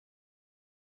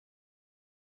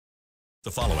The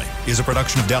following is a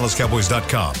production of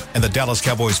DallasCowboys.com and the Dallas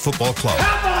Cowboys Football Club.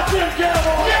 How about them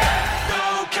Cowboys? Yeah!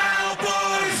 Go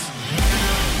Cowboys!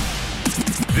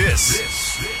 This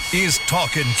is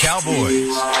Talkin' Cowboys.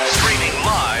 Streaming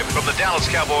live from the Dallas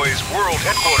Cowboys World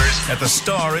Headquarters at the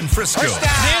Star in Frisco.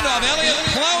 Handoff, Elliott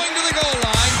plowing to the goal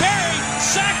line. Barry,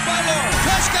 sacked by Lawrence.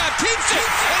 Prescott keeps it,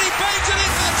 and he bangs it in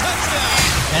for the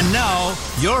touchdown. And now,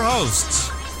 your hosts,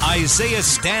 Isaiah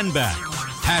Stanback,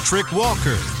 Patrick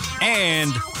Walker,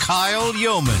 and Kyle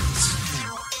Yeomans.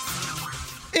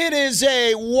 It is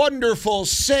a wonderful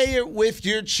Say It With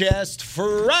Your Chest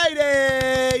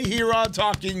Friday here on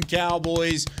Talking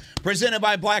Cowboys, presented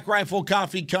by Black Rifle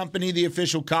Coffee Company, the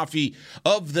official coffee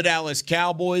of the Dallas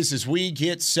Cowboys, as we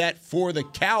get set for the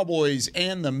Cowboys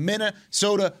and the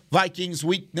Minnesota Vikings.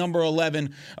 Week number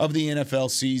 11 of the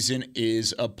NFL season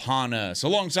is upon us.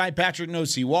 Alongside Patrick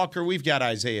 "No-C" Walker, we've got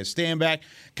Isaiah Stanback,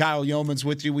 Kyle Yeomans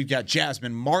with you. We've got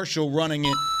Jasmine Marshall running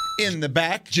it in the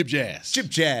back. Jib Jazz. Jib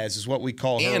Jazz is what we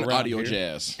call her And around audio here.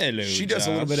 jazz. Hello, She does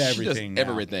a little bit of everything. She does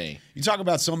now. everything. You talk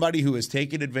about somebody who has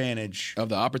taken advantage. Of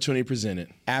the opportunity presented.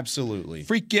 Absolutely.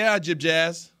 Freak yeah, Jib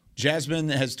Jazz. Jasmine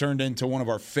has turned into one of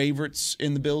our favorites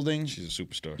in the building. She's a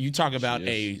superstar. You talk about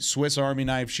a Swiss Army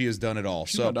knife. She has done it all.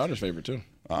 She's my daughter's favorite, too.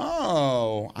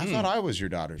 Oh, I thought I was your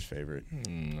daughter's favorite.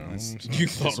 You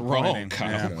thought wrong,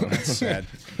 Kyle. Yeah, that's sad.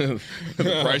 The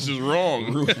price is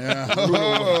wrong.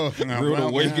 Rude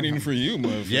awakening for you,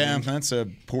 motherfucker. Yeah, that's a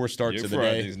poor start Your to the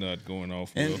Friday's day. not going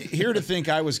off And well. here to think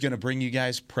I was going to bring you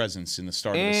guys presents in the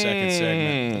start of the second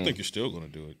segment. I think you're still going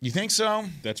to do it. You think so?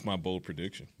 That's my bold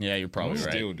prediction. Yeah, you're probably I'll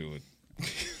right. still do it.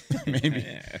 Maybe.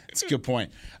 It's a good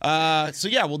point. So,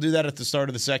 yeah, we'll do that at the start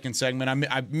of the second segment.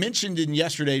 I mentioned in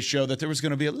yesterday's show that there was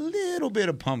going to be a little bit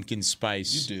of pumpkin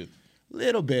spice. You did.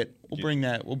 Little bit. We'll bring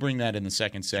that in the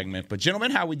second segment. But,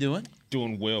 gentlemen, how we doing?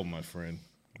 Doing well, my friend.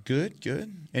 Good,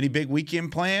 good. Any big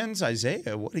weekend plans?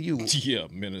 Isaiah, what are you? Yeah,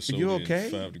 Minnesota. Are you okay?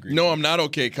 5 degrees. No, I'm not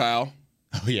okay, Kyle.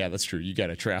 Oh, yeah, that's true. You got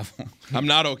to travel. I'm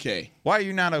not okay. Why are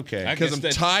you not okay? Because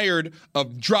I'm tired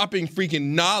of dropping freaking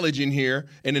knowledge in here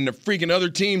and then the freaking other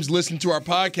teams listen to our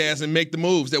podcast and make the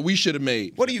moves that we should have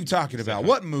made. What are you talking about?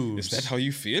 What moves? Is that how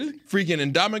you feel?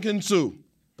 Freaking Ndamukong Suh.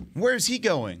 Where's he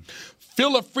going?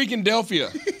 Philadelphia.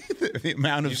 The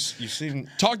amount of You seem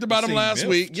Talked about him last miffed.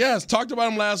 week. Yes, talked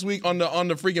about him last week on the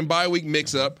freaking bye week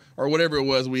mix-up or whatever it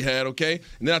was we had, okay?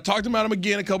 And then I talked about him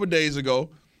again a couple days ago.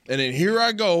 And then here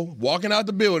I go, walking out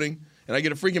the building, and I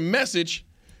get a freaking message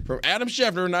from Adam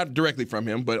Schefter, not directly from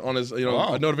him, but on his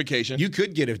a notification. You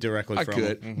could get it directly I from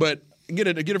could, him. but get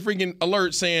a freaking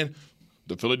alert saying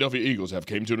the Philadelphia Eagles have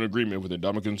came to an agreement with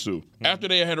Ndamukong Suh. After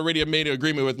they had already made an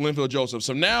agreement with Linval Joseph.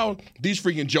 So now these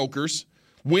freaking jokers,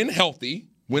 when healthy,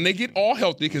 when they get all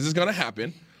healthy, because it's going to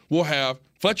happen, we'll have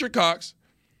Fletcher Cox,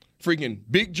 freaking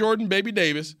Big Jordan Baby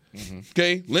Davis,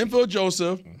 okay, Linval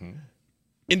Joseph,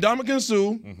 Ndamukong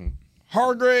Suh,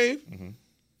 Hargrave,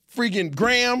 freaking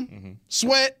Graham,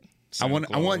 Sweat. I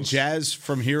want Jazz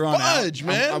from here on Fudge, out.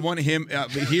 man. I want him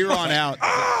here on out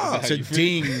to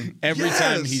ding every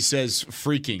time he says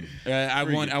freaking. I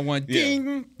want ding,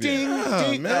 ding,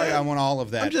 ding. man. I want all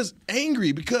of that. I'm just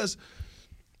angry because,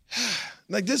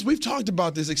 like this, we've talked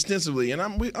about this extensively, and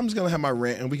I'm just gonna have my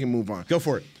rant, and we can move on. Go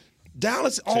for it.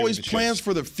 Dallas always with the plans chest.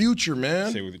 for the future,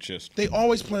 man. Say with the chest. They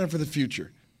always plan for the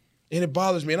future, and it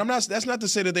bothers me. And that's not to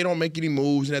say that they don't make any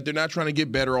moves and that they're not trying to get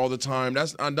better all the time.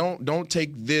 Don't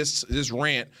take this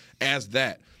rant as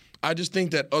that. I just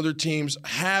think that other teams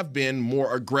have been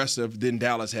more aggressive than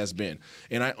Dallas has been.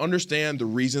 And I understand the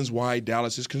reasons why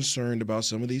Dallas is concerned about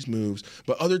some of these moves,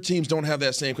 but other teams don't have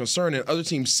that same concern, and other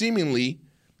teams seemingly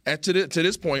to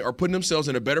this point are putting themselves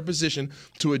in a better position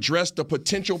to address the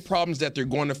potential problems that they're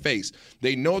going to face.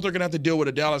 They know they're going to have to deal with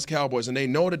the Dallas Cowboys, and they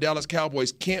know the Dallas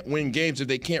Cowboys can't win games if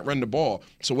they can't run the ball.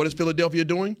 So what is Philadelphia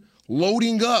doing?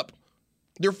 Loading up.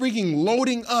 They're freaking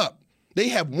loading up. They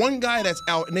have one guy that's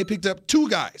out, and they picked up two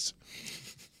guys.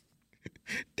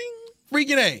 Ding.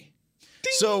 Freaking A.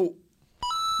 Ding. So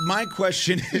my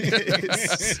question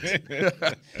is,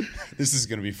 this is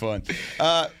going to be fun.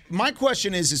 My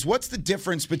question is what's the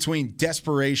difference between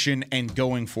desperation and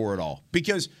going for it all?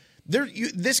 Because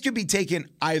this could be taken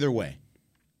either way.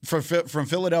 From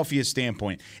Philadelphia's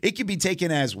standpoint, it could be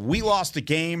taken as we lost the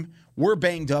game, we're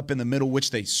banged up in the middle,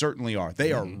 which they certainly are.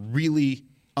 They are really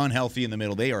unhealthy in the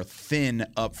middle. They are thin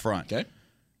up front. Okay.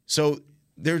 So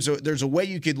there's a way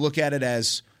you could look at it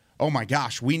as, oh my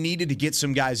gosh, we needed to get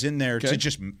some guys in there to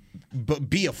just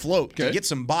be afloat, to get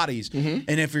some bodies. And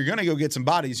if you're going to go get some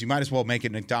bodies, you might as well make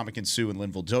it Ndamukong Suh and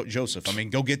Linval Joseph. I mean,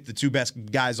 go get the two best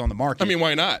guys on the market. I mean,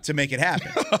 why not? To make it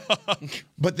happen.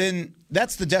 But then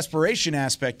that's the desperation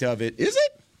aspect of it. Is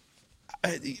it?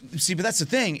 See, but that's the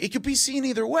thing. It could be seen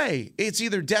either way. It's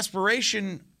either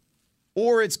desperation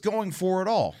or it's going for it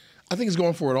all. I think it's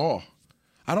going for it all.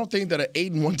 I don't think that an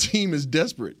 8-1 team is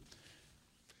desperate.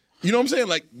 You know what I'm saying?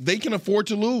 Like, they can afford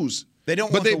to lose. They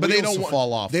don't want the wheels to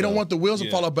fall off. They don't want the wheels to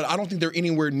fall off, but I don't think they're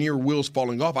anywhere near wheels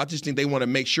falling off. I just think they want to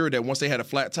make sure that once they had a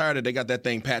flat tire, that they got that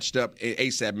thing patched up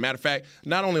ASAP. Matter of fact,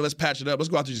 not only let's patch it up, let's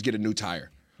go out there and just get a new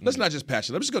tire. Let's not just patch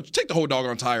it up. Let's just go take the whole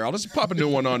doggone tire out. Let's pop a new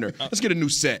one on there. Let's get a new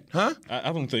set, huh?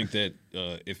 I don't think that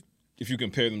if you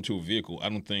compare them to a vehicle, I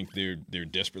don't think they're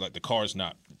desperate. Like the car's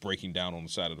not breaking down on the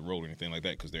side of the road or anything like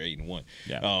that because they're 8-1.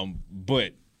 Yeah.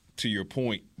 But to your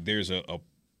point, there's a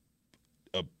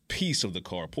piece of the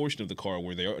car, a portion of the car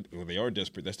where they are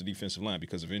desperate. That's the defensive line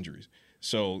because of injuries.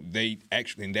 So they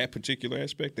actually, in that particular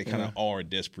aspect, they kind of are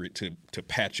desperate to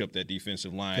patch up that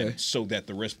defensive line so that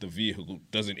the rest of the vehicle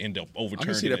doesn't end up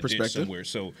overturned in a ditch somewhere.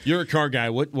 So you're a car guy.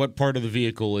 What part of the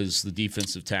vehicle is the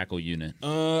defensive tackle unit?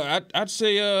 I'd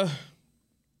say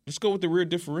let's go with the rear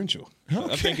differential.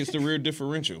 Okay. I think it's the rear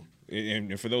differential.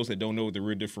 And for those that don't know what the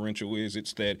rear differential is,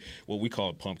 it's that what we call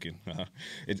a pumpkin.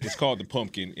 It's called the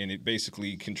pumpkin, and it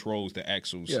basically controls the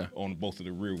axles on both of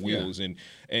the rear wheels. And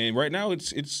right now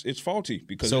it's faulty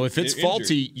because so if it's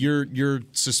faulty, your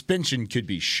suspension could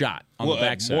be shot on the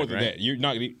backside. More than right? that, you're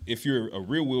not. If you're a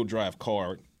rear wheel drive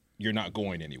car, you're not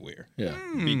going anywhere. Yeah,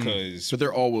 because so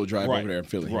they're all wheel drive over there in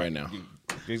Philly right now.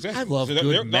 Exactly. I love good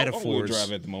they're metaphors. all-wheel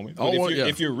drive at the moment. But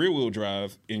if you're rear-wheel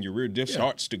drive and your rear diff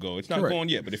starts to go, it's not going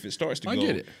yet, but if it starts to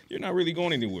go, you're not really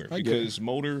going anywhere because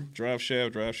motor, drive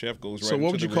shaft goes right into the rear differential. So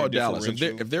what would you call Dallas?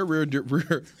 If their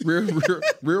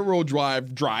rear-wheel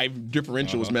drive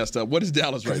differential is messed up, what is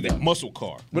Dallas right now? Muscle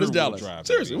car. What is Dallas? Drive,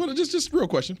 seriously, just real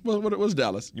question. What's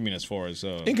Dallas? You mean as far as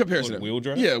in comparison wheel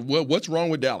drive? Yeah. What's wrong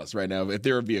with Dallas right now if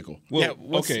they're a vehicle? Well,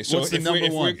 okay. So what's the number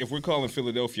one? If we're calling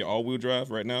Philadelphia all-wheel drive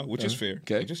right now, which is fair,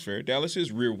 which is fair. Dallas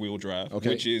is rear-wheel drive,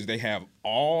 which is they have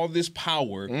all this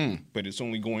power, but it's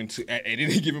only going to at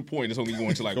any given point. It's only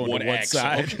going to like one axle.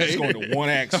 It's going to one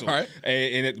axle. All right.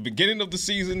 And at the beginning of the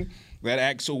season, that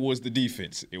axle was the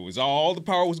defense. It was all the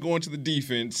power was going to the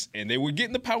defense, and they were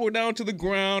getting the power down to the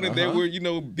ground, and they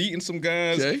were beating some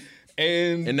guys. Okay.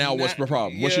 And now what's the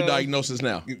problem? What's your diagnosis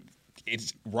now?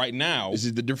 It's right now. Is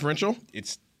it the differential?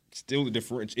 It's still the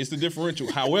differential. It's the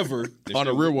differential. However, on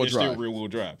a rear-wheel drive. Still rear-wheel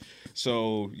drive.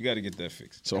 So you got to get that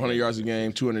fixed. So 100 yards a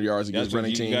game, 200 yards against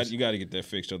running teams. You got to get that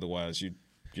fixed. Otherwise, you're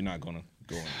not going to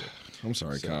go anywhere. I'm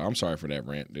sorry, Kyle. I'm sorry for that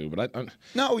rant, dude. But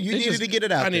no, you needed to get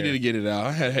it out. I needed to get it out.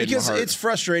 I had hate in my heart. It's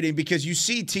frustrating because you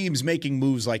see teams making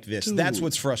moves like this. Dude, that's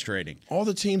what's frustrating. All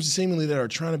the teams seemingly that are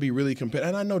trying to be really competitive,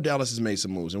 and I know Dallas has made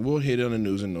some moves, and we'll hit it on the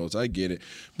news and notes. I get it,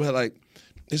 but like,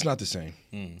 it's not the same.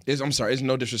 I'm sorry. It's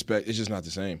no disrespect. It's just not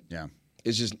the same. Yeah.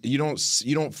 It's just you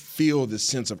don't feel this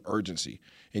sense of urgency,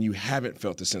 and you haven't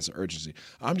felt the sense of urgency.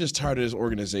 I'm just tired of this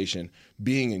organization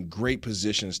being in great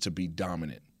positions to be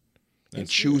dominant and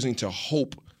choosing to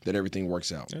hope that everything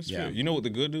works out. That's fair. You know what the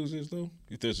good news is, though?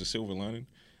 If there's a silver lining,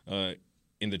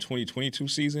 in the 2022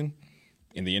 season,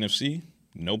 in the NFC,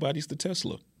 nobody's the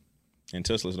Tesla, and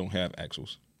Teslas don't have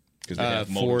axles because they have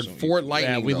motors. Ford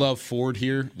Lightning. Yeah, we love Ford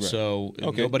here, so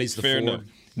nobody's the fair Ford. Enough.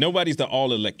 Nobody's the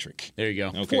all-electric. There you go.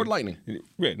 Okay. Ford Lightning.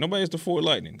 Yeah, nobody's the Ford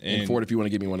Lightning. And Ford, if you want to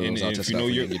give me one of those, I'll test it out for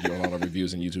you and you give you a lot of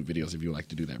reviews and YouTube videos if you would like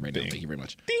to do that right now. Thank you very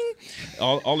much. Ding.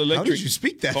 All electric. How did you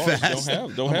speak that cars fast?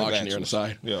 Don't have auctioneer axles. on the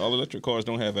side. Yeah, all electric cars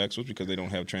don't have axles because they don't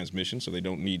have transmission, so they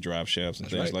don't need drive shafts and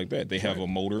things like that. They have a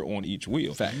motor on each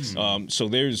wheel. Facts. So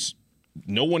there's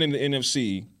no one in the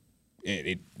NFC.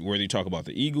 Whether you talk about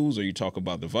the Eagles or you talk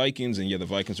about the Vikings, and the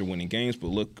Vikings are winning games, but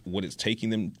look what it's taking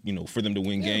them, for them to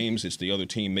win games. It's the other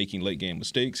team making late game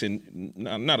mistakes, and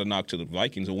not a knock to the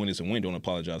Vikings. A win is a win. Don't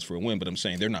apologize for a win, but I'm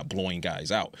saying they're not blowing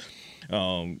guys out.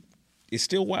 It's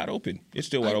still wide open. It's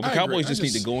still wide open. Cowboys just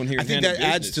need to go in here. I think that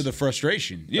adds to the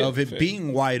frustration of it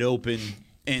being wide open,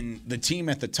 and the team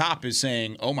at the top is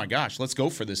saying, "Oh my gosh, let's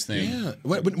go for this thing." Yeah.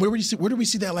 Where did we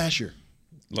see that last year?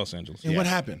 Los Angeles. And what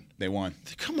happened? They won.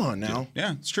 Come on now.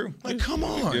 Yeah, it's true. Like, come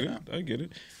on. I get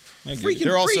it. Freaking freak.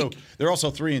 They're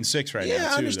also 3-6 right now.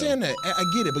 Yeah, I understand that. I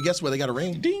get it, but guess what? They got a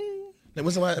ring. Ding. That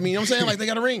was you know what I'm saying? Like, they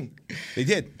got a ring. They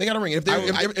did. They got a ring. If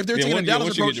they're taking a Dallas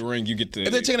once approach, you get the ring, you get the.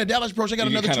 If they're taking a Dallas approach, they got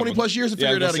another 20+ years to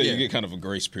figure it out again. You get kind of a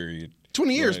grace period.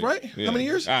 20 years, right? Yeah. How many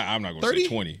years? I'm not going to say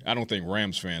 20. I don't think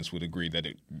Rams fans would agree that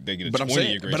they get a 20-year grace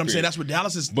period. But I'm saying that's what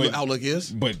Dallas's outlook is.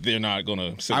 But they're not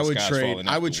going to.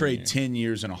 I would trade 10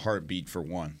 years in a heartbeat for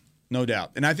one. No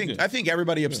doubt. And I think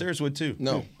everybody upstairs would too.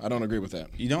 No, I don't agree with that.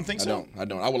 You don't think so? I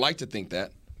don't. I would like to think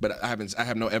that, but I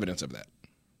have no evidence of that.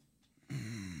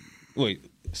 Wait,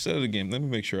 say it again. Let me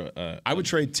make sure. I would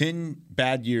trade 10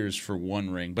 bad years for one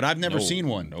ring, but I've never seen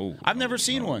one. No, I've never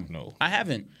seen one. No, I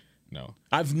haven't. No,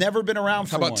 I've never been around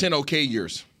for How about one. 10 okay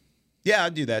years? Yeah,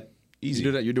 I'd do that. Easy. You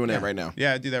do that. You're doing that right now.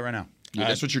 Yeah, I'd do that right now. Yeah,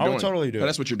 that's what you're I doing. would totally do it.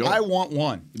 That's what you're doing. I want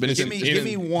one. But Give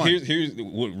me one. Here's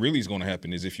what really is going to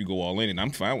happen is if you go all in, and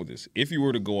I'm fine with this. If you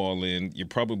were to go all in, you're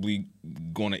probably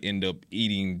going to end up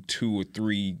eating 2 or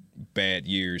 3 bad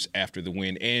years after the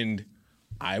win, and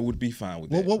I would be fine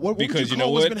with that. What would because you know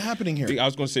call what? what's been happening here? I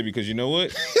was going to say because you know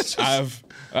what? I've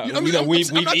I'm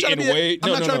we've not eaten trying to be away.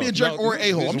 I'm not trying to be a jerk or an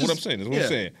a-hole. This I'm is what I'm just- saying. This is what I'm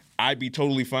saying. I'd be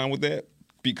totally fine with that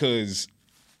because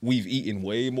we've eaten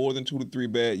way more than 2 to 3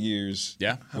 bad years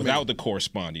without the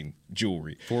corresponding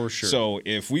jewelry. For sure. So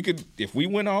if we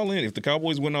went all in, if the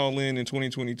Cowboys went all in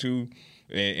 2022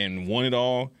 and won it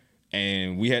all,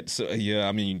 and we had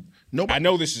I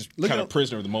know this is kind of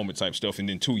prisoner of the moment type stuff, and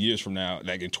then 2 years from now,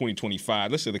 like in 2025,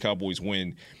 let's say the Cowboys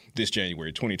win this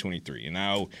January, 2023, and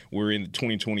now we're in the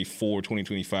 2024,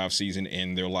 2025 season,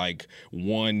 and they're like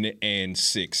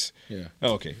 1-6. Yeah.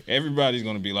 Okay. Everybody's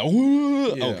gonna be like,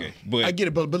 whoa. Yeah. Okay. But I get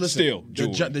it, but listen, still,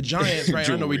 the Giants, right?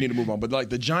 I know we Jewelry. need to move on, but like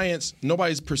the Giants,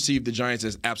 nobody's perceived the Giants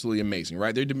as absolutely amazing,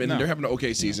 right? They're having an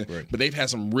okay season, but they've had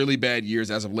some really bad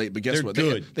years as of late. But guess They're what?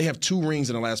 good. They have 2 rings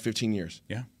in the last 15 years.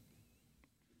 Yeah.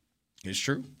 It's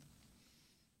true.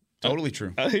 Totally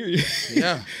true. I hear you.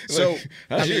 Yeah. So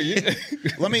I hear you.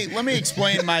 let me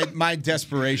explain my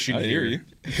desperation I here. hear you.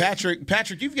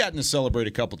 Patrick, you've gotten to celebrate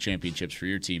a couple championships for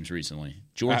your teams recently.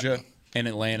 Georgia and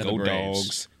Atlanta, the Go Braves.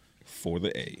 Dogs for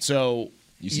the A. So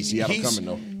You see Seattle coming,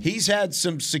 though. He's had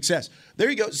some success. There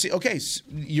you go. See, okay,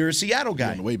 you're a Seattle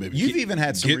guy. on the way, baby. You've even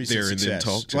had some Get recent there and then success.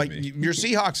 talk to like me. your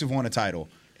Seahawks have won a title.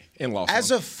 And lost.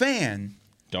 As one. a fan,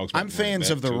 Dogs about I'm to run fans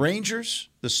back, of the too. Rangers,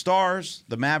 the Stars,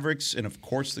 the Mavericks, and of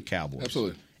course the Cowboys.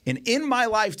 Absolutely. And in my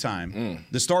lifetime,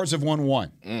 the Stars have won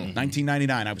one.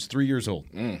 1999. I was 3 years old.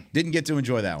 Didn't get to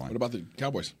enjoy that one. What about the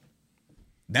Cowboys?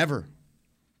 Never.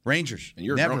 Rangers. And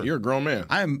you're never. a grown man.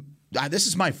 This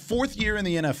is my 4th year in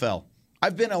the NFL.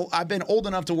 I've been old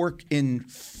enough to work in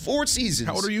 4 seasons.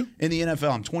 How old are you? In the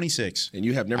NFL. I'm 26. And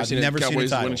you have never I've seen the never Cowboys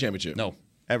title. win a championship? No,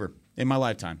 ever in my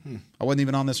lifetime. I wasn't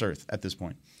even on this earth at this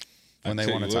point when they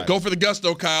tell won a you title. what. Go for the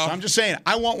gusto, Kyle. I'm just saying,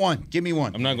 I want one. Give me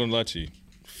one. I'm not going to lie to you.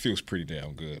 Feels pretty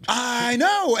damn good. I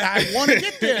know. I want to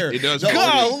get there. It does.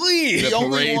 Golly. The The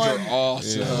only parades one. are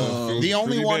awesome. The only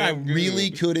pretty one I damn good. really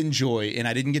could enjoy, and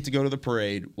I didn't get to go to the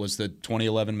parade, was the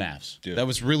 2011 Mavs. Yeah. That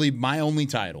was really my only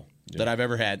title that I've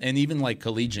ever had. And even like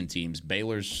collegiate teams,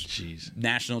 Baylor's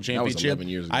national was championship. 11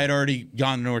 years ago. I had already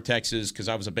gone to North Texas because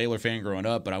I was a Baylor fan growing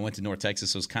up, but I went to North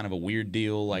Texas, so it was kind of a weird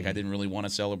deal. Like I didn't really want to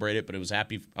celebrate it, but I was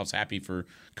happy for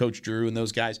Coach Drew and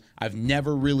those guys. I've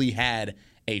never really had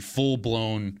a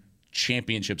full-blown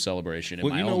championship celebration in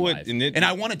Well, my you know own what? life. And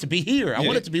I want it to be here. I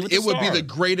want it to be with the It would be Star. the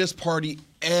greatest party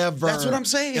ever. That's what I'm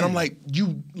saying. And I'm like,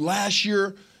 you last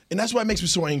year, and that's why it makes me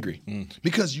so angry.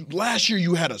 Because last year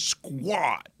you had a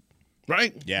squad,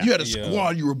 right? Yeah. You had a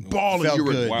squad. You were balling. Felt You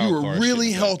were good. Wild you were card really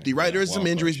shit healthy, right? Yeah, There's some wild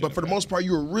card injuries, shit but for the most part,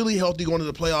 you were really healthy going to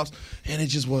the playoffs, and it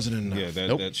just wasn't enough. Yeah,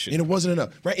 that shit. And it wasn't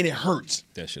enough, right? And it hurts,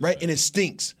 That shit's right? bad. And it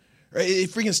stinks. Right? It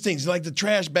freaking stinks. It's like the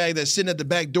trash bag that's sitting at the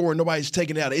back door and nobody's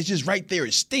taking it out. It's just right there.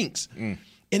 It stinks. And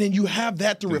then you have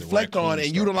that to Then the reflect on raccoons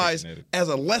and start utilize picking at it. as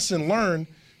a lesson learned,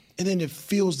 and then it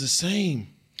feels the same.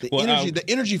 The Well,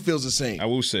 energy feels the same. I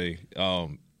will say,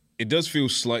 it does feel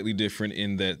slightly different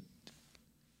in that.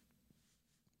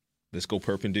 Let's go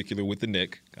perperpendicular with the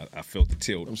neck. I felt the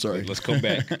tilt. I'm sorry. Let's come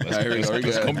back. Let's come back. Sorry, I Let's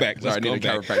need come a back.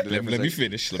 chiropractor there for a Let me second.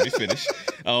 finish. Let me finish.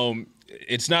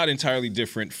 It's not entirely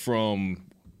different from,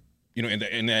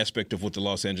 in the aspect of what the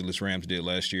Los Angeles Rams did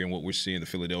last year and what we're seeing the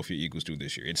Philadelphia Eagles do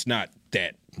this year. It's not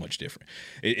that much different.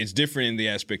 It's different in the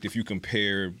aspect if you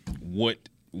compare what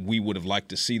we would have liked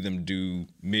to see them do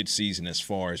mid-season as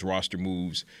far as roster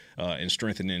moves and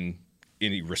strengthening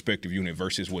any respective unit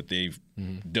versus what they've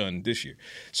done this year.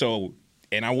 So,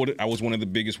 and I was one of the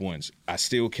biggest ones. I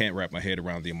still can't wrap my head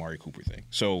around the Amari Cooper thing.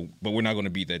 So, but we're not going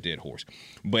to beat that dead horse.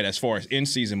 But as far as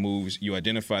in-season moves, you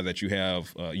identify that you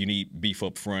have you need beef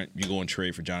up front. You go and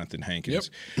trade for Jonathan Hankins,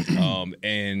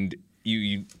 and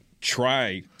you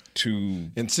try to.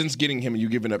 And since getting him,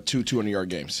 you've given up 2 200-yard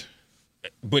games.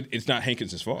 But it's not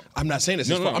Hankins' fault. I'm not saying it's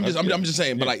No, his no, fault. I'm just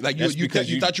saying. But like That's you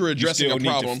because thought you were addressing still a need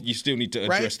to- problem. you still need to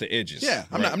right? address the edges. Yeah,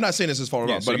 I'm right? not saying it's his fault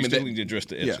at all. So but I you mean, still need to address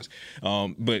the edges.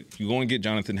 But you go and get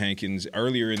Jonathan Hankins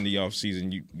earlier in the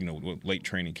offseason, late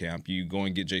training camp. You go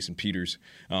and get Jason Peters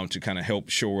to kind of help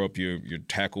shore up your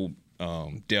tackle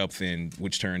depth, and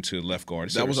which turned to left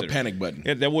guard. That was a panic button.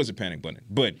 Yeah, that was a panic button.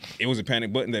 But it was a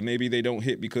panic button that maybe they don't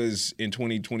hit because in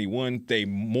 2021 they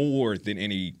more than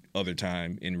any other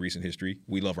time in recent history,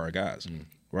 we love our guys,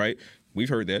 right? We've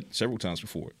heard that several times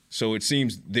before. So it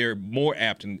seems they're more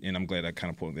apt, and I'm glad I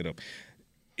kind of pulled that up.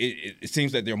 It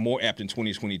seems that they're more apt in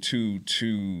 2022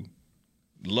 to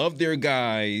love their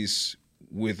guys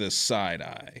with a side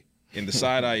eye. And the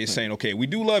side eye is saying, okay, we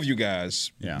do love you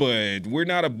guys, but we're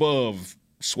not above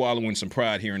swallowing some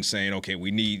pride here and saying, okay,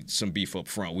 we need some beef up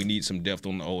front. We need some depth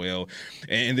on the OL.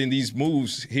 And then these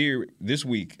moves here this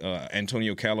week,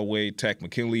 Antonio Callaway, Takk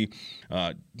McKinley,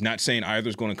 not saying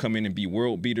either's going to come in and be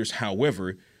world beaters.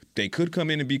 However, they could come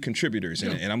in and be contributors.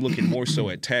 And I'm looking more so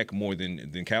at Takk more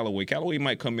than Callaway. Callaway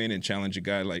might come in and challenge a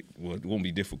guy it won't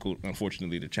be difficult,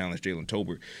 unfortunately, to challenge Jalen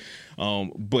Tolbert.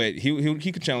 But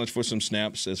he could challenge for some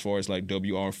snaps as far as like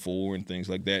WR4 and things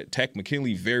like that. Takk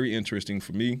McKinley, very interesting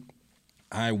for me.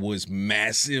 I was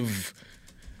massive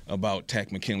about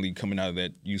Takk McKinley coming out of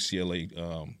that UCLA,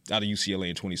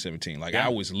 in 2017. I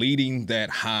was leading that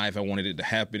hive. I wanted it to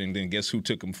happen, and then guess who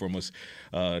took him from us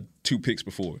 2 picks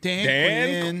before?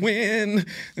 Dan Quinn.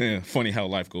 Yeah, funny how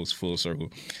life goes full circle.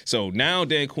 So now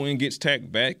Dan Quinn gets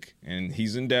Takk back, and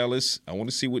he's in Dallas. I want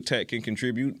to see what Takk can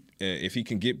contribute. If he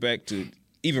can get back to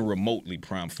even remotely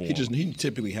prime form. He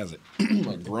typically has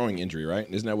a growing injury, right?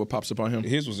 Isn't that what pops up on him?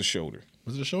 His was a shoulder.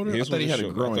 Was it a shoulder? I thought he had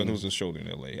a growing. I thought it was a shoulder in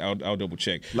L.A. I'll double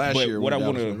check. Last year, what I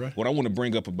want to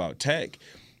bring up about Takk,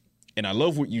 and I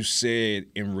love what you said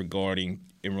in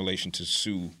relation to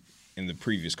Suh in the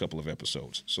previous couple of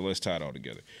episodes. So let's tie it all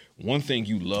together. One thing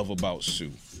you love about Suh,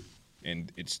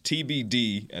 and it's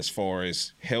TBD as far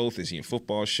as health, is he in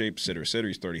football shape, et cetera, et cetera.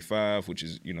 He's 35, which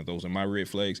is, those are my red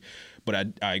flags. But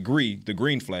I agree, the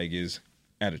green flag is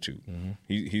attitude. Mm-hmm.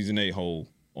 He's an a-hole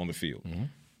on the field. Mm-hmm.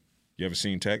 You ever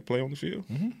seen Takk play on the field?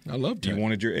 Mm-hmm. I love Takk. You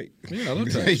wanted your Yeah, I love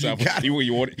Takk.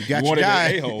 you wanted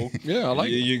an a-hole. Yeah, I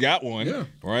like it. You got one, yeah.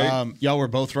 right? Y'all were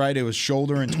both right. It was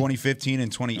shoulder in 2015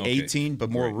 and 2018, but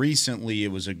more recently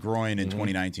it was a groin in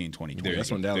 2019, 2020.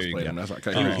 That's when Dallas played him. That's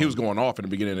right. He was going off in the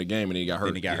beginning of the game, and he got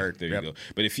hurt. There you go.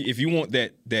 But if you want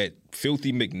that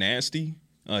filthy McNasty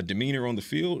demeanor on the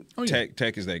field,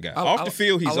 Takk is that guy. Off the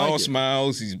field, he's all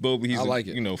smiles. He's bubbly. He's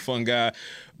a fun guy.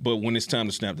 But when it's time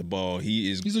to snap the ball,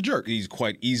 he's a jerk. He's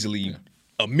quite easily,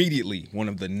 immediately, one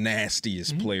of the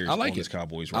nastiest players on this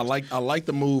Cowboys roster. I like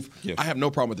the move. Yeah. I have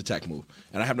no problem with the Takk move,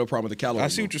 and I have no problem with the Callaway. I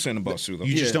see what you're saying about Suh, though.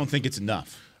 You just don't think it's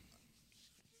enough.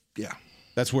 Yeah,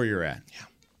 that's where you're at. Yeah,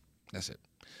 that's it.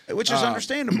 Which is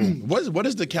understandable. What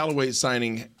does the Callaway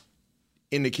signing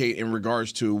indicate in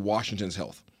regards to Washington's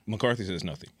health? McCarthy says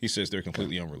nothing. He says they're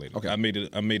completely unrelated. Okay. I made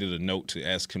it a note to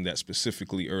ask him that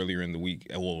specifically earlier in the week,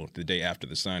 the day after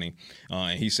the signing,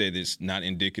 and he said it's not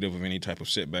indicative of any type of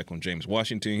setback on James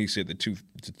Washington. He said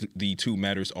the two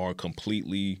matters are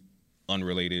completely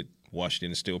unrelated.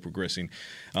 Washington is still progressing,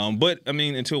 but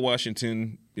until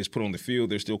Washington is put on the field,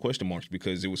 there's still question marks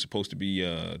because it was supposed to be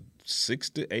 6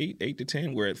 to 8, 8 to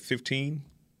 10. We're at 15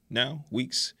 now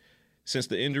weeks since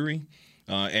the injury,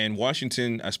 and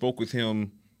Washington. I spoke with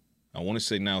him. I want to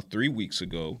say now 3 weeks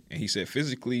ago, and he said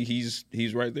physically he's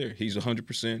right there. He's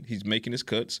 100%. He's making his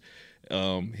cuts.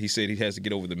 He said he has to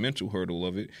get over the mental hurdle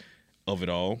of it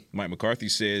all. Mike McCarthy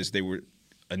says they were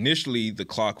initially the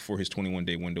clock for his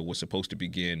 21-day window was supposed to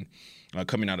begin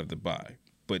coming out of the bye,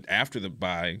 but after the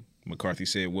bye, McCarthy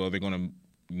said, well, they're going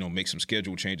to make some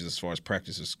schedule changes as far as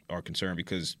practices are concerned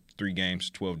because 3 games,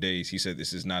 12 days. He said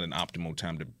this is not an optimal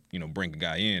time to bring a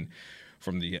guy in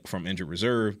from injured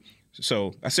reserve.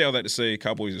 So I say all that to say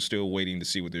Cowboys are still waiting to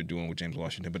see what they're doing with James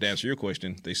Washington. But to answer your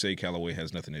question, they say Callaway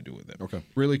has nothing to do with that. Okay.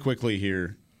 Really quickly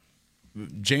here,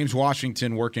 James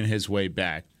Washington working his way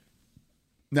back.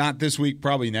 Not this week,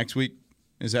 probably next week.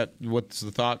 Is that what's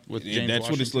the thought with James That's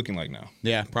Washington? What it's looking like now.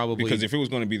 Yeah, probably. Because if it was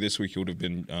going to be this week, it would have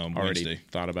been Wednesday.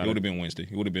 Thought about it. It would have been Wednesday.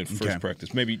 It would have been first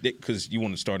practice. Maybe because you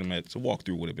want to start him at a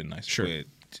walkthrough would have been nice. Sure.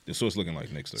 But, so it's looking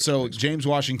like next Thursday. So James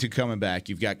Washington coming back.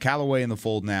 You've got Callaway in the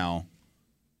fold now.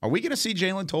 Are we going to see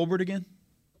Jalen Tolbert again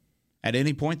at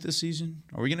any point this season?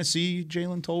 Are we going to see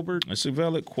Jalen Tolbert? That's a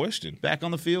valid question. Back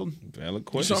on the field? Valid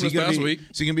question. You saw him this past week.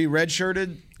 Is he going to be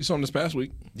redshirted? You saw him this past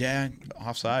week. Yeah,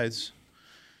 offsides.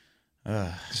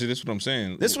 See, this is what I'm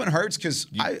saying. This one hurts because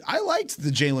I liked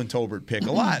the Jalen Tolbert pick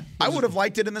a lot. I would have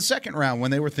liked it in the second round when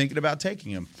they were thinking about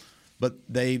taking him. But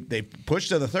they pushed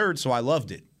to the third, so I loved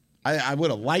it. I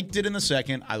would have liked it in the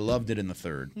second. I loved it in the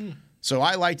third. So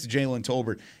I liked Jalen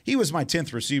Tolbert. He was my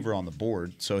 10th receiver on the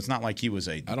board, so it's not like he was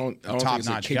a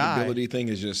top-notch guy. Capability thing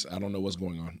is just I don't know what's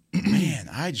going on. Man,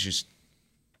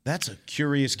 that's a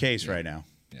curious case right now.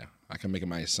 Yeah, I can make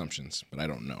my assumptions, but I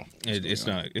don't know. It's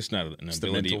not an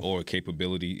ability or a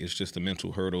capability. It's just the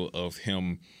mental hurdle of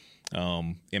him,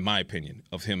 in my opinion,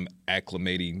 of him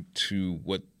acclimating to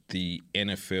what the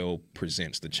NFL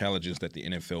presents, the challenges that the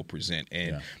NFL present.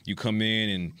 And you come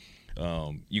in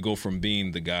and you go from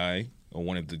being the guy or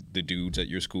one of the dudes at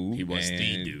your school. He was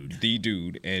the dude. The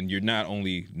dude. And you're not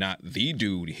only not the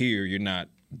dude here, you're not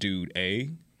dude A,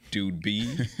 dude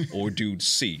B, or dude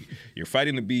C. You're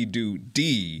fighting to be dude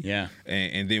D. Yeah.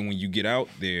 And then when you get out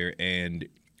there and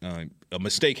a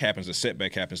mistake happens, a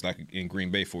setback happens, like in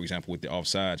Green Bay, for example, with the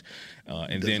offsides,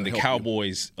 and then the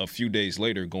Cowboys a few days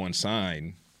later go and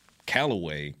sign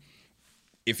Callaway.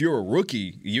 If you're a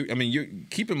rookie, you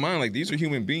keep in mind, like, these are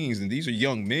human beings and these are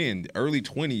young men, early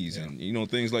 20s, and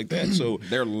things like that. So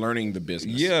they're learning the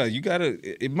business. Yeah, you gotta.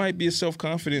 It might be a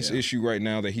self-confidence issue right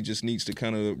now that he just needs to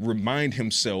kind of remind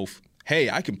himself,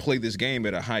 hey, I can play this game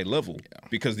at a high level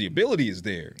because the ability is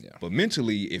there. Yeah. But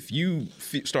mentally, if you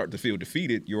start to feel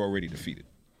defeated, you're already defeated.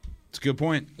 It's a good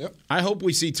point. Yep. I hope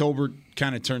we see Tolbert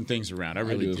kind of turn things around. I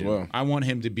really do. As well. I want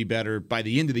him to be better by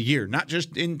the end of the year, not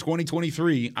just in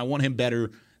 2023. I want him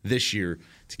better this year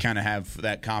to kind of have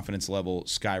that confidence level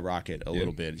skyrocket a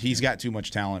little bit. He's got too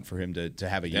much talent for him to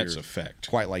have a year. That's a fact.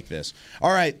 Quite like this.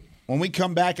 All right. When we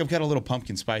come back, I've got a little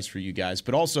pumpkin spice for you guys,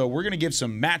 but also we're going to give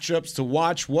some matchups to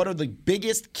watch. What are the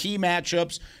biggest key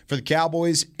matchups for the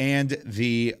Cowboys and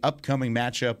the upcoming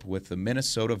matchup with the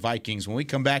Minnesota Vikings? When we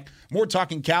come back, more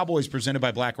Talking Cowboys presented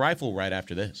by Black Rifle right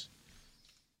after this.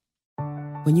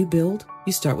 When you build,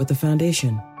 you start with the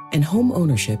foundation, and home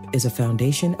ownership is a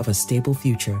foundation of a stable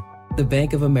future. The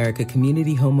Bank of America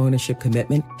Community Home Ownership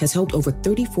Commitment has helped over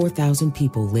 34,000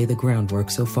 people lay the groundwork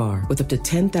so far, with up to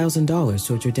 $10,000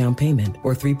 towards your down payment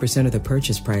or 3% of the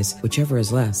purchase price, whichever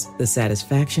is less. The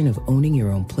satisfaction of owning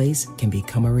your own place can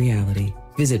become a reality.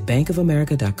 Visit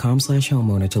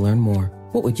bankofamerica.com/homeowner to learn more.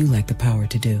 What would you like the power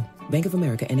to do? Bank of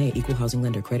America N.A. Equal Housing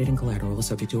Lender. Credit and collateral is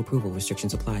subject to approval.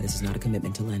 Restrictions apply. This is not a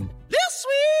commitment to lend. Lil Sweet!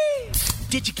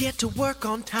 Did you get to work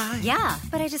on time? Yeah,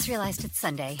 but I just realized it's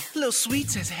Sunday. Lil Sweet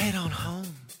says head on home.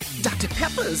 Dr.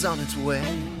 Pepper's on its way.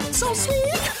 So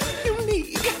sweet,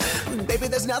 unique. Baby,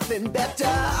 there's nothing better.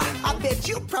 I bet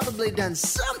you've probably done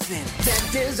something that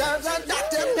deserves a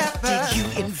Dr. Pepper. Did you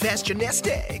invest your nest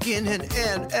egg in an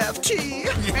NFT?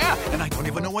 Yeah, and I don't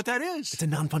even know what that is. It's a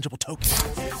non-fungible token.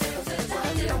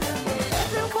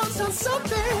 Everyone's done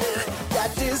something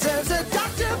that deserves a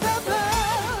Dr. Pepper.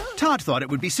 Todd thought it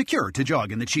would be secure to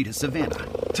jog in the cheetah savanna.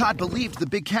 Todd believed the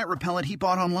big cat repellent he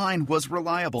bought online was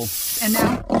reliable. And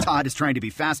now, Todd is trying to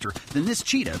be faster than this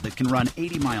cheetah that can run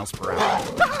 80 miles per hour.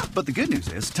 But the good news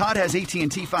is, Todd has AT&T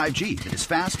 5G that is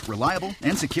fast, reliable,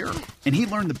 and secure. And he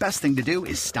learned the best thing to do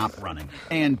is stop running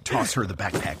and toss her the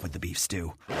backpack with the beef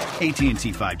stew. AT&T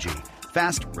 5G.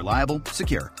 Fast, reliable,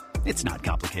 secure. It's not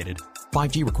complicated.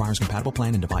 5G requires compatible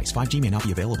plan and device. 5G may not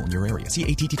be available in your area. See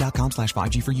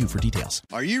att.com/5G for you for details.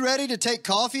 Are you ready to take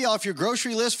coffee off your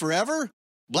grocery list forever?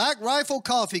 Black Rifle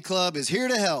Coffee Club is here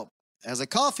to help. As a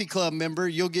coffee club member,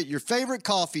 you'll get your favorite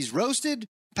coffees roasted,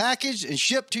 packaged, and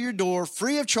shipped to your door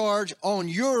free of charge on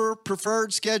your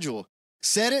preferred schedule.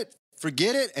 Set it,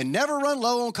 forget it, and never run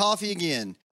low on coffee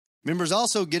again. Members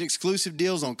also get exclusive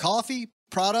deals on coffee,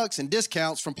 products, and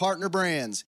discounts from partner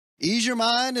brands. Ease your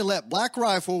mind and let Black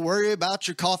Rifle worry about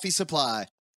your coffee supply.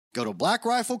 Go to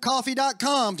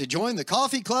blackriflecoffee.com to join the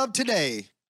coffee club today.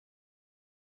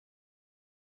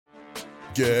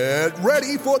 Get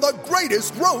ready for the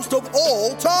greatest roast of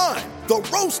all time, the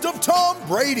Roast of Tom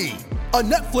Brady, a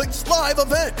Netflix live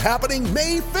event happening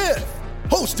May 5th.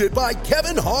 Hosted by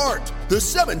Kevin Hart, the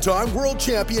 7-time world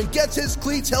champion gets his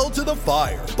cleats held to the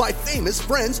fire by famous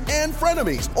friends and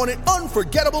frenemies on an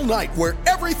unforgettable night where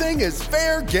everything is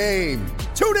fair game.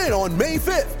 Tune in on May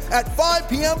 5th at 5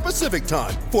 p.m. Pacific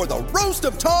time for the Roast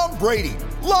of Tom Brady,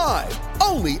 live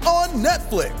only on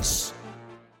Netflix.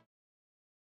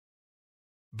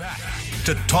 Back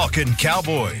to Talking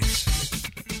Cowboys.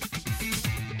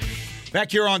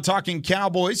 Back here on Talking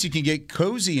Cowboys, you can get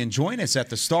cozy and join us at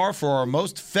the Star for our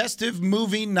most festive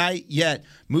movie night yet.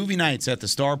 Movie Nights at the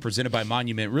Star, presented by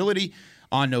Monument Realty,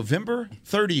 on November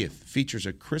 30th. Features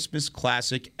a Christmas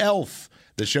classic, Elf.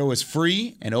 The show is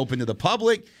free and open to the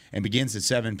public and begins at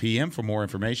 7 p.m. For more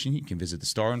information, you can visit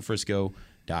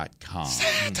thestarinfrisco.com.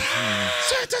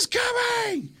 Santa's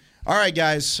coming! All right,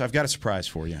 guys, I've got a surprise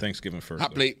for you. Thanksgiving first.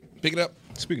 Hot plate. Pick it up.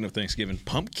 Speaking of Thanksgiving,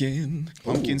 pumpkin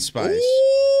spice.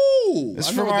 Ooh, this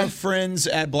is from our friends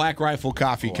at Black Rifle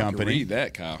Coffee Company. I can read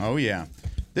that, Kyle. Oh, yeah.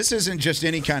 This isn't just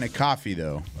any kind of coffee,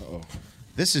 though. Uh-oh.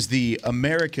 This is the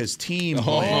America's Team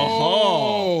blend.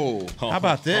 Oh. How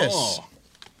about this?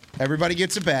 Everybody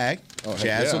gets a bag. Oh, heck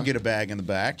Jazz yeah. will get a bag in the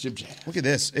back. Look at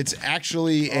this. It's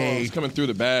actually it's coming through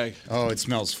the bag. Oh, it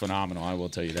smells phenomenal. I will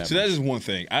tell you that. So that is one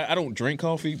thing. I don't drink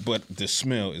coffee, but the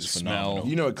smell is phenomenal.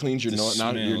 You know it cleans your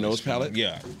nose palate?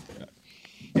 Yeah.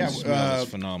 Yeah, The smell is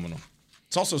phenomenal.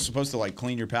 It's also supposed to like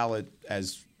clean your palate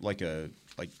as like a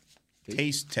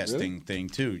taste testing thing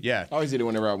too. Yeah. I always did it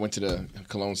whenever I went to the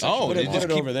cologne section. Put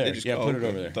it over there. Put it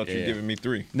over there. Thought you were giving me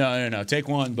 3. No. Take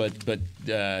one, but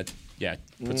yeah.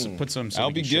 Put some. So I'll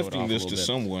we be can show it gifting off a this little to bit.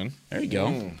 someone. There you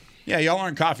go. Yeah, y'all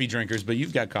aren't coffee drinkers, but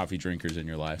you've got coffee drinkers in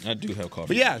your life. I do have coffee.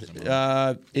 But yeah,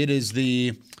 it is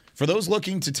for those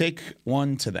looking to take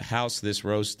one to the house, this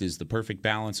roast is the perfect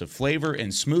balance of flavor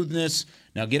and smoothness.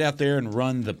 Now get out there and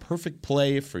run the perfect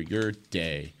play for your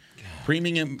day.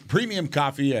 Premium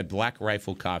coffee at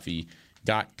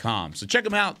blackriflecoffee.com. So check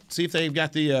them out. See if they've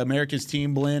got the America's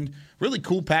Team blend. Really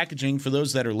cool packaging for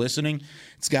those that are listening.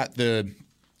 It's got the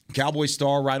Cowboy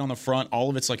star right on the front. All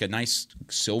of it's like a nice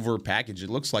silver package. It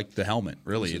looks like the helmet,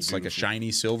 really. It's like a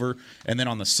shiny silver. And then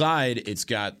on the side, it's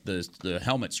got the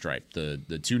helmet stripe,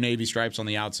 the 2 navy stripes on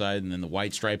the outside and then the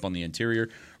white stripe on the interior.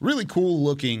 Really cool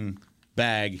looking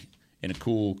bag and a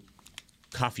cool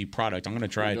coffee product. I'm going to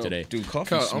try it today. Dude,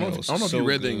 coffee smells I don't know if you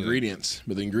read the ingredients,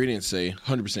 but the ingredients say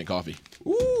 100% coffee.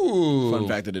 Ooh. Fun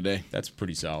fact of the day. That's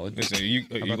pretty solid. Listen, are you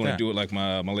going to do it like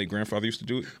my late grandfather used to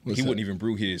do it? He wouldn't even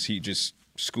brew his. He just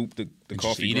scoop the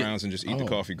coffee grounds and just eat the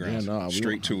coffee grounds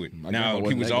straight to it. Now,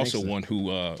 he was also one who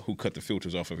cut the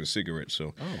filters off of his cigarettes.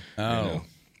 So,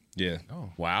 yeah. Oh,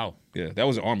 wow. Yeah, that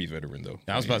was an Army veteran, though.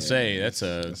 I was about to say, that's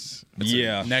a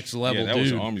next level that dude.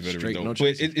 was an Army veteran, though.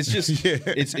 But it's just,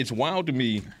 it's wild to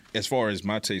me as far as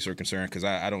my tastes are concerned, because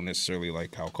I don't necessarily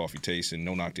like how coffee tastes, and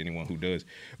no knock to anyone who does.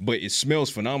 But it smells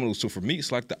phenomenal. So for me,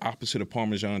 it's like the opposite of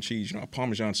Parmesan cheese. You know,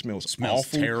 Parmesan smells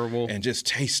awful, terrible, and just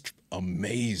tastes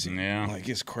amazing. Yeah, like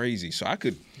it's crazy. So I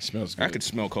could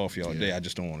smell coffee all day. I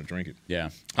just don't want to drink it. Yeah.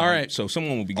 All right. So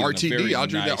someone will be getting RTD. a very I'll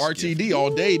drink nice that RTD gift. all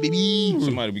day, baby.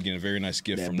 Somebody will be getting a very nice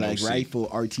gift from Black No Rifle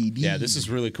RTD. Yeah, this is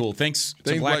really cool. Thanks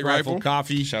to Black Rifle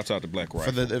Coffee. Shouts out to Black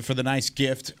Rifle for the nice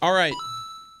gift. All right.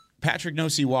 Patrick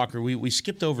No-C Walker, we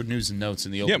skipped over news and notes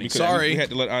in the opening. Sorry. We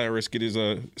had to let IRS get his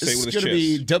say with his chest. It's going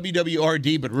to be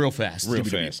WWRD, but real fast. Real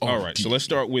fast. All right, so let's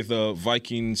start with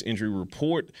Vikings injury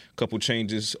report. A couple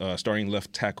changes. Starting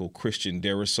left tackle Christian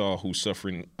Darrisaw, who's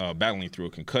battling through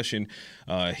a concussion.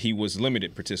 He was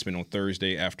limited participant on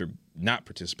Thursday after not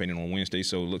participating on Wednesday,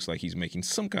 so it looks like he's making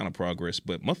some kind of progress.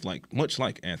 But much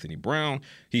like Anthony Brown,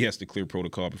 he has to clear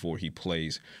protocol before he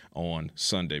plays on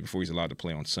Sunday, before he's allowed to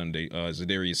play on Sunday.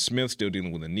 Zadarius Smith still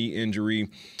dealing with a knee injury.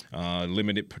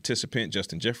 Limited participant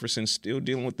Justin Jefferson still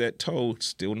dealing with that toe.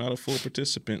 Still not a full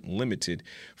participant, limited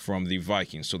from the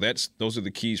Vikings. So those are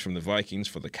the keys from the Vikings.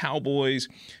 For the Cowboys,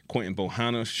 Quentin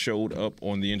Bohanna showed up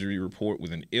on the injury report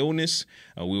with an illness.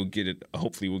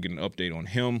 Hopefully we'll get an update on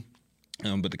him.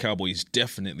 But the Cowboys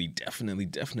definitely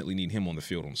need him on the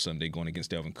field on Sunday going against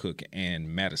Dalvin Cook and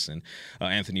Madison.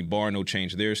 Anthony Barr, no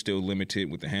change there, still limited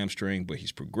with the hamstring, but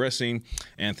he's progressing.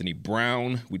 Anthony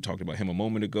Brown, we talked about him a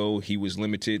moment ago. He was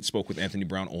limited, spoke with Anthony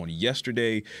Brown on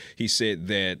yesterday. He said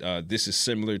that this is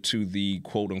similar to the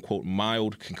quote-unquote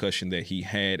mild concussion that he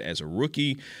had as a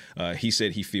rookie. He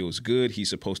said he feels good.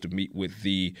 He's supposed to meet with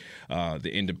the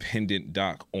independent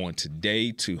doc on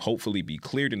today to hopefully be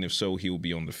cleared, and if so, he will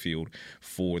be on the field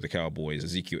for the Cowboys.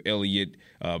 Ezekiel Elliott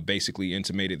basically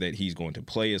intimated that he's going to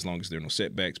play as long as there are no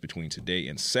setbacks between today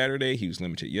and Saturday. He was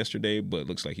limited yesterday, but it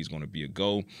looks like he's going to be a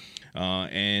go.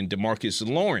 And DeMarcus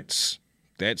Lawrence,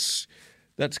 that's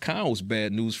Kyle's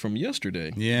bad news from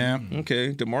yesterday. Yeah.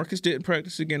 Okay. DeMarcus didn't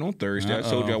practice again on Thursday. I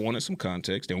told you I wanted some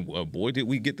context, and boy, did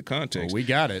we get the context. Well, we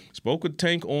got it. Spoke with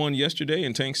Tank on yesterday,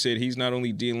 and Tank said he's not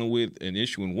only dealing with an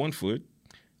issue in one foot,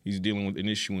 he's dealing with an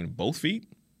issue in both feet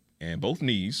and both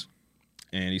knees.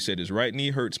 And he said his right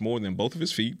knee hurts more than both of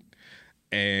his feet.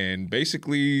 And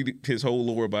basically, his whole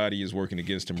lower body is working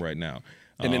against him right now.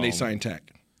 And then they signed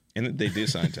Tack. And they did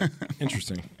sign Tack.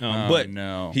 Interesting. But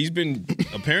he's been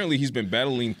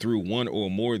battling through one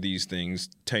or more of these things,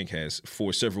 Tank has,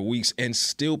 for several weeks and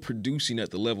still producing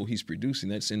at the level he's producing.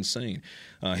 That's insane.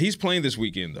 He's playing this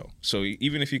weekend, though. So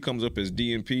even if he comes up as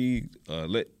DNP,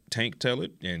 let Tank tell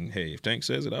it. And, hey, if Tank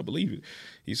says it, I believe it.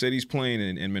 He said he's playing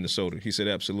in Minnesota. He said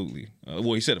absolutely.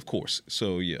 He said of course.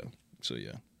 So, yeah.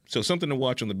 So something to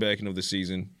watch on the back end of the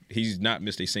season. He's not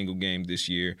missed a single game this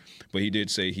year, but he did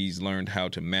say he's learned how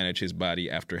to manage his body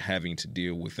after having to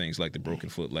deal with things like the broken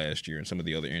foot last year and some of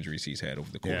the other injuries he's had over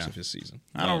the course of his season.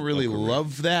 I don't really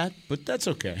love that, but that's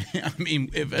okay. I mean,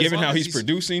 given how he's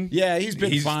producing, he's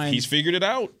been fine. He's figured it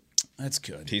out. That's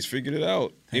good. He's figured it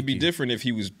out. It'd be different if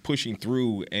he was pushing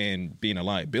through and being a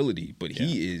liability, but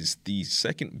he is the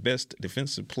second best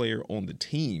defensive player on the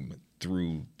team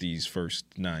through these first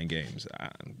 9 games.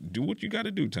 Do what you got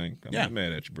to do, Tank. I'm not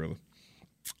mad at you, brother.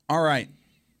 All right.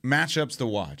 Matchups to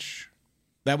watch.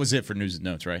 That was it for news and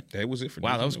notes, right? That was it for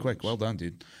Wow, news that was and quick. notes. Well done,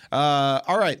 dude.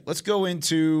 All right, let's go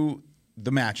into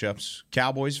the matchups.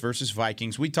 Cowboys versus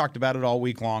Vikings. We talked about it all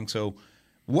week long. So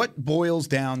what boils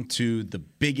down to the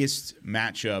biggest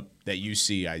matchup that you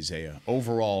see, Isaiah,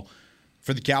 overall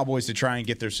for the Cowboys to try and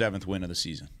get their 7th win of the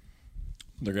season?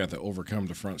 They're going to have to overcome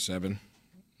the front 7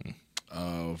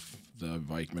 of the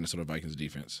Minnesota Vikings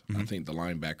defense. I think the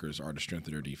linebackers are the strength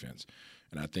of their defense.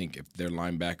 And I think if their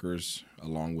linebackers,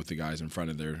 along with the guys in front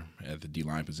of their at the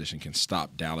D-line position, can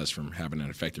stop Dallas from having an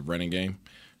effective running game,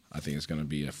 I think it's going to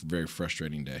be a very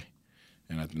frustrating day.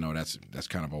 And I know that's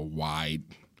kind of a wide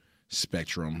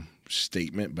spectrum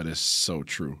statement, but it's so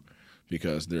true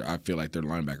because I feel like their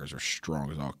linebackers are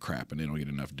strong as all crap, and they don't get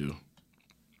enough due.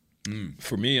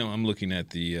 For me, I'm looking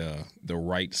at the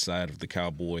right side of the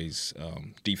Cowboys'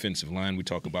 defensive line. We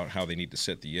talk about how they need to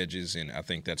set the edges, and I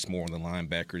think that's more on the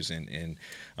linebackers, and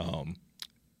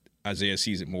Isaiah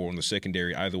sees it more on the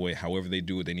secondary. Either way, however they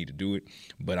do it, they need to do it.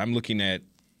 But I'm looking at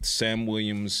Sam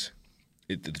Williams,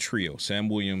 the trio, Sam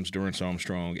Williams, Dorrance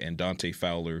Armstrong, and Dante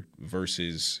Fowler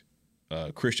versus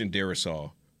Christian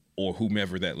Darrisaw, or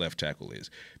whomever that left tackle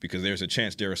is, because there's a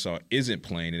chance Darrisaw isn't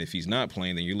playing, and if he's not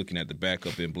playing, then you're looking at the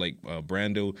backup in Blake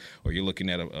Brando, or you're looking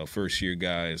at a first-year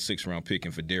guy, a 6th-round pick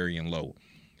in Fedarian Lowe.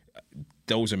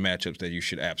 Those are matchups that you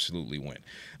should absolutely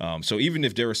win. So even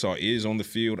if Darrisaw is on the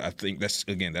field, I think that's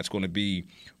going to be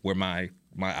where my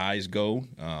eyes go.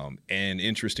 And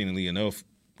interestingly enough,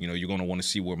 you're going to want to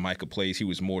see where Micah plays. He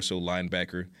was more so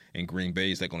linebacker in Green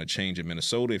Bay. Is that going to change in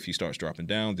Minnesota? If he starts dropping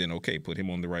down, then okay, put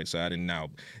him on the right side. And now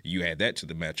you add that to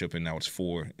the matchup, and now it's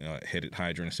 4-headed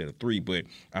Hydra instead of 3. But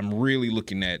I'm really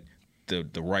looking at the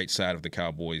right side of the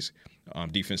Cowboys'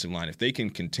 defensive line. If they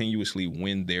can continuously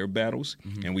win their battles,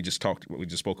 and we just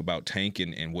spoke about Tank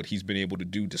and what he's been able to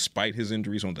do despite his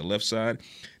injuries on the left side,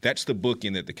 that's the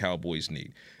bookend that the Cowboys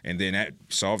need. And then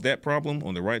solve that problem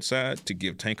on the right side to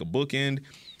give Tank a bookend.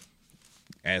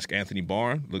 Ask Anthony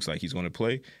Barr, looks like he's going to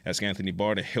play. Ask Anthony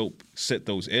Barr to help set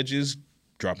those edges,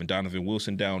 dropping Donovan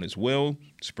Wilson down as well,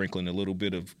 sprinkling a little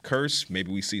bit of Curse.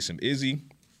 Maybe we see some Izzy,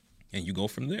 and you go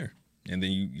from there. And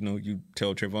then you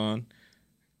tell Trevon,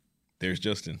 there's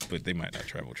Justin, but they might not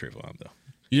travel Trevon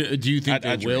though. Do you think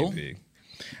they will?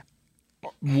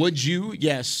 Would you?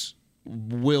 Yes.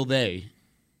 Will they?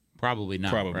 Probably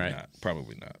not. Probably right? not.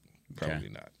 Probably not. Probably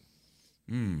not.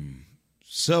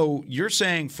 So you're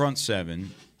saying front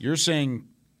 7. You're saying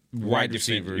wide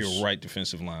receivers. Your right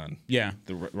defensive line. Yeah.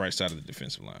 The right side of the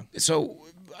defensive line. So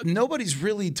nobody's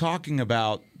really talking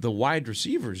about the wide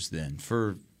receivers then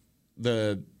for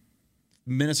the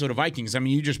Minnesota Vikings. I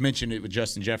mean, you just mentioned it with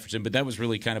Justin Jefferson, but that was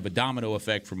really kind of a domino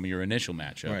effect from your initial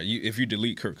matchup. Right. If you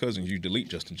delete Kirk Cousins, you delete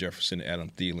Justin Jefferson,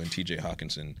 Adam Thielen, T.J.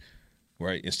 Hawkinson,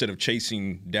 right? Instead of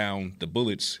chasing down the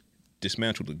bullets,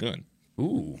 dismantle the gun.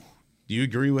 Ooh. Do you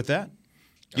agree with that?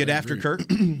 Get after Kirk?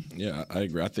 Yeah, I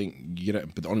agree. I think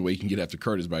but the only way you can get after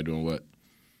Kirk is by doing what?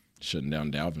 Shutting down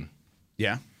Dalvin.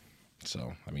 Yeah.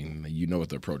 So, I mean, you know what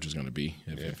the approach is going to be.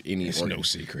 It's no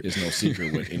secret. It's no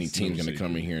secret what any team's going to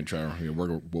come in here and try.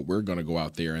 We're going to go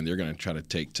out there and they're going to try to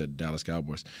take to Dallas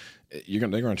Cowboys. They're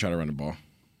going to try to run the ball.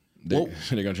 They're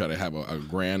going to try to have a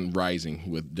grand rising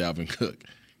with Dalvin Cook.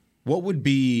 What would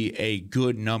be a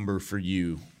good number for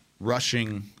you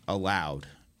rushing allowed?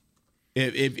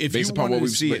 If based upon what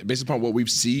we've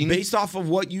seen, based off of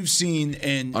what you've seen,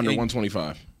 and under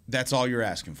 125, that's all you're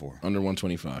asking for. Under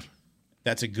 125,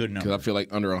 that's a good number. Because I feel like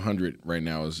under 100 right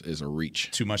now is a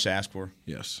reach. Too much to ask for.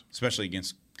 Yes, especially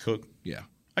against Cook. Yeah,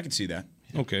 I can see that.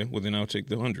 Okay, well then I'll take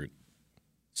the 100.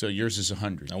 So yours is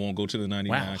 100. I won't go to the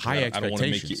 99. Wow, high expectations. I don't want to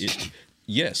make it.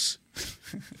 Yes.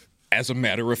 As a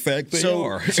matter of fact, they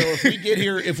are. So if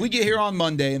we get here on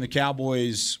Monday and the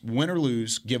Cowboys win or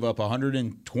lose, give up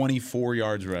 124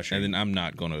 yards rushing, and then I'm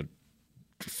not going to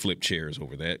flip chairs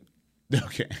over that.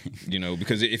 Okay.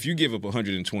 Because if you give up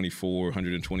 124,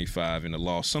 125 in a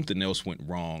loss, something else went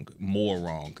wrong, more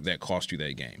wrong, that cost you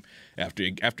that game.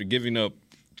 After giving up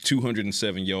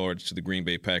 207 yards to the Green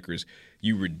Bay Packers,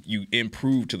 you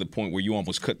improved to the point where you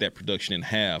almost cut that production in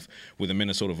half with a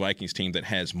Minnesota Vikings team that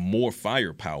has more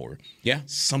firepower. Yeah.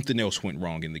 Something else went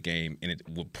wrong in the game, and it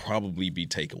will probably be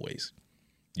takeaways.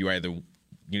 You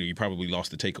probably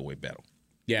lost the takeaway battle.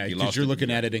 Yeah, because you're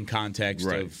looking at it in context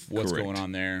of what's going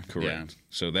on there. Correct. Yeah.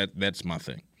 So that's my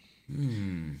thing.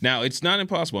 Now, it's not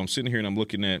impossible. I'm sitting here and I'm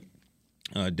looking at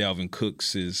Dalvin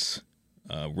Cook's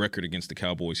record against the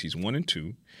Cowboys, he's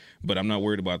 1-2. But I'm not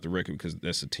worried about the record because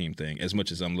that's a team thing. As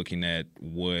much as I'm looking at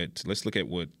let's look at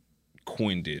what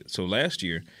Quinn did. So last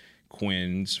year,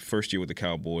 Quinn's first year with the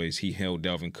Cowboys, he held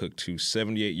Dalvin Cook to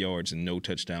 78 yards and no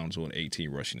touchdowns on 18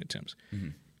 rushing attempts. Mm-hmm.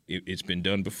 It's been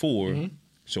done before. Mm-hmm.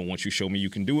 So once you show me you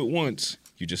can do it once,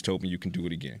 you just told me you can do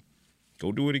it again.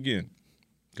 Go do it again.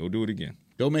 Go do it again.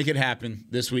 Go make it happen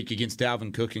this week against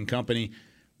Dalvin Cook and company.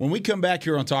 When we come back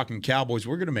here on Talking Cowboys,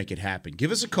 we're going to make it happen.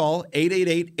 Give us a call,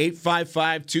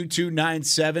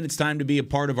 888-855-2297. It's time to be a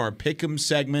part of our Pick'em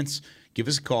segments. Give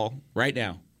us a call right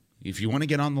now. If you want to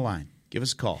get on the line, give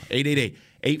us a call,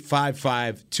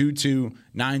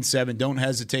 888-855-2297. Don't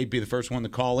hesitate. Be the first one to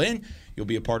call in. You'll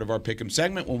be a part of our Pick'em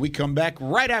segment when we come back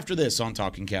right after this on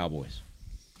Talking Cowboys.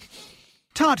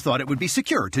 Todd thought it would be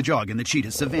secure to jog in the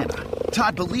cheetah savanna.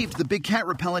 Todd believed the big cat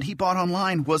repellent he bought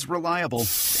online was reliable.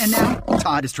 And now,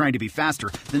 Todd is trying to be faster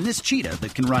than this cheetah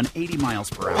that can run 80 miles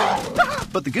per hour.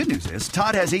 But the good news is,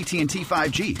 Todd has AT&T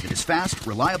 5G that is fast,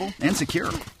 reliable, and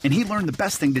secure. And he learned the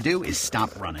best thing to do is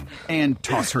stop running and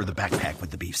toss her the backpack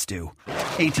with the beef stew.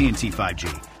 AT&T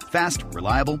 5G. Fast,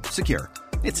 reliable, secure.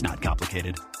 It's not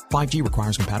complicated. 5G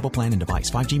requires compatible plan and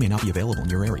device. 5G may not be available in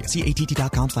your area. See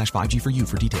att.com/5G for you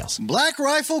for details. Black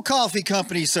Rifle Coffee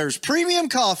Company serves premium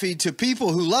coffee to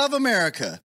people who love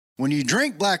America. When you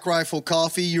drink Black Rifle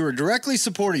coffee, you are directly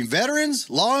supporting veterans,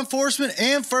 law enforcement,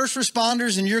 and first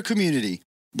responders in your community.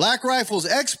 Black Rifle's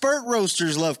expert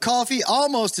roasters love coffee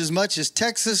almost as much as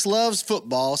Texas loves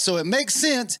football, so it makes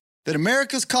sense that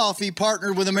America's Coffee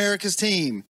partnered with America's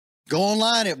team. Go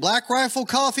online at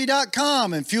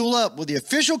blackriflecoffee.com and fuel up with the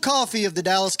official coffee of the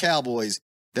Dallas Cowboys.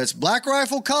 That's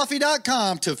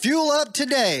blackriflecoffee.com to fuel up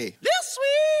today. Little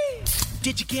Sweet!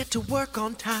 Did you get to work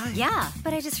on time? Yeah,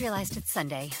 but I just realized it's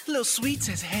Sunday. Little Sweet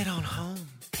says head on home.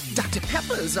 Dr.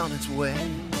 Pepper's on its way.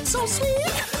 So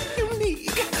sweet, unique.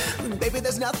 Baby,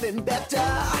 there's nothing better.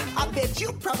 I bet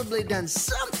you've probably done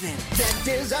something that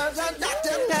deserves a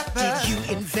Dr. Pepper. Did you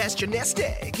invest your nest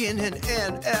egg in an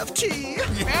NFT?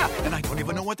 Yeah, and I don't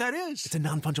even know what that is. It's a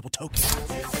non-fungible token.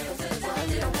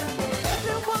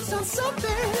 Everyone's done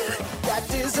something that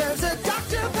deserves a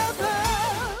Dr. Pepper.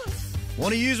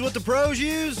 Want to use what the pros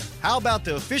use? How about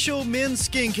the official men's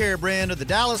skincare brand of the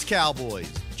Dallas Cowboys,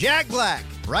 Jack Black.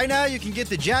 Right now, you can get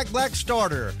the Jack Black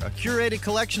Starter, a curated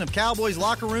collection of Cowboys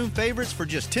locker room favorites for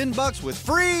just $10 with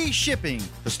free shipping.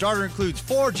 The starter includes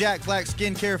 4 Jack Black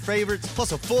skincare favorites,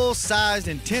 plus a full-sized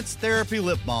intense therapy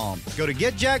lip balm. Go to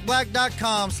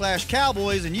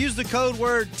getjackblack.com/cowboys and use the code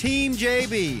word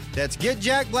TEAMJB. That's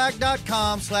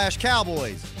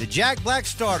getjackblack.com/cowboys. The Jack Black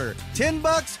Starter,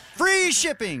 $10, free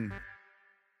shipping.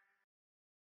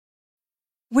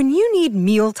 When you need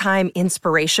mealtime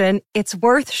inspiration, it's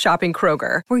worth shopping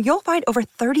Kroger, where you'll find over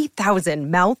 30,000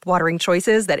 mouth-watering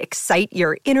choices that excite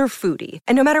your inner foodie.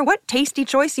 And no matter what tasty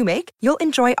choice you make, you'll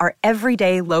enjoy our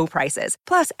everyday low prices,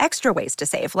 plus extra ways to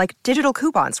save, like digital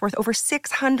coupons worth over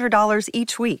 $600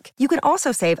 each week. You can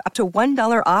also save up to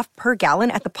 $1 off per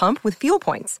gallon at the pump with fuel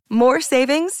points. More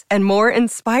savings and more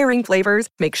inspiring flavors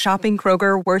make shopping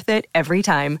Kroger worth it every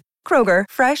time. Kroger,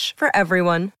 fresh for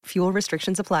everyone. Fuel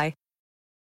restrictions apply.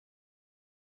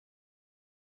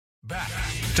 Back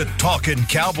to Talking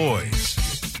Cowboys.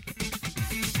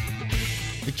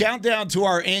 The countdown to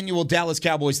our annual Dallas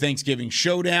Cowboys Thanksgiving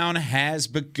Showdown has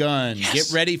begun. Yes.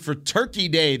 Get ready for Turkey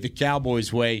Day the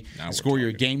Cowboys way. Score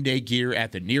your game day gear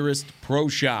at the nearest pro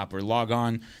shop or log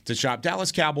on to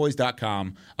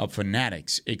shopdallascowboys.com, a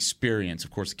Fanatics experience.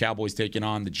 Of course, the Cowboys taking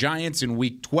on the Giants in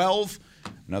Week 12.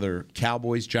 Another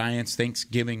Cowboys-Giants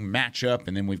Thanksgiving matchup.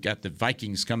 And then we've got the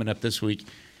Vikings coming up this week.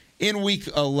 In Week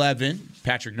 11,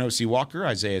 Patrick Nosey Walker,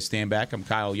 Isaiah Stanback, I'm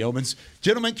Kyle Yeomans.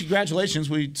 Gentlemen, congratulations.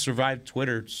 We survived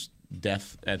Twitter's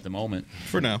death at the moment.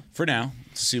 For now. To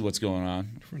see what's going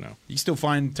on. For now. You still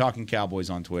find Talking Cowboys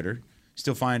on Twitter.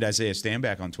 Still find Isaiah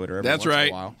Stanback on Twitter every That's once right.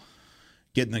 in a while.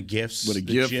 Getting the gifts. With a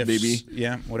gift, GIFs, baby.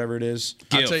 Yeah, whatever it is.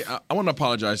 I'll tell you, I want to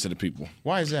apologize to the people.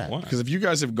 Why is that? Because if you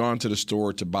guys have gone to the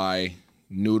store to buy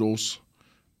noodles,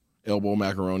 elbow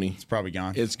macaroni, it's probably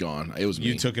gone. It's gone. It was me.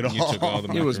 You took it all. You took all the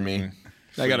macaroni. It was me.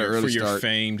 I got an early start. For your start.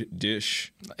 famed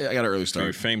dish. I got an early start. For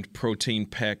your famed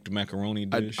protein-packed macaroni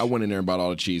dish. I went in there and bought all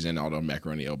the cheese and all the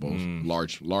macaroni elbows.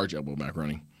 Large elbow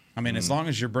macaroni. I mean, as long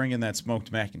as you're bringing that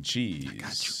smoked mac and cheese. I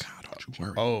got you, God. Don't you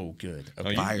worry. Oh, good. Oh,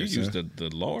 you used the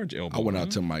large elbow. I went out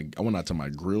to my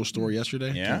grill store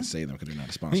yesterday. Yeah? Can't say them because they're not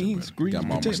a sponsor. Beans, green got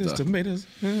potatoes, stuff. tomatoes.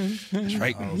 That's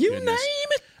right. Oh, you goodness. name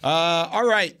it. All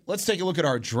right, let's take a look at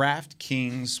our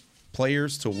DraftKings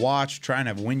players to watch. Trying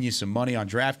to win you some money on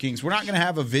DraftKings. We're not going to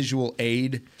have a visual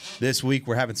aid this week.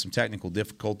 We're having some technical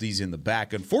difficulties in the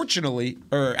back. Fortunately,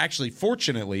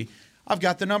 I've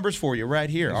got the numbers for you right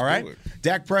here, all right? do it.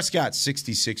 Dak Prescott,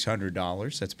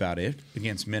 $6,600. That's about it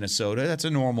against Minnesota. That's a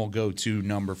normal go-to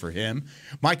number for him.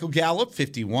 Michael Gallup,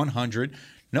 $5,100.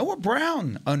 Noah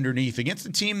Brown underneath against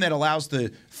a team that allows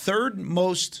the third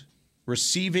most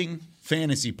receiving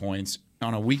fantasy points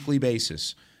on a weekly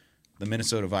basis, the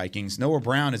Minnesota Vikings. Noah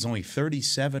Brown is only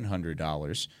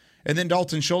 $3,700. And then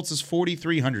Dalton Schultz is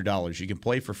 $4,300. You can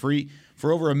play for free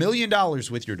for over $1 million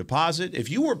with your deposit. If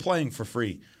you were playing for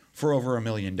free for over $1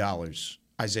 million,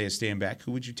 Isaiah Stanback,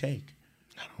 who would you take?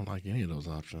 I don't like any of those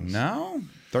options. No?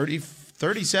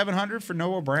 $3,700 for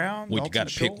Noah Brown? Well, you got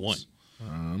to pick one.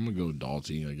 I'm going to go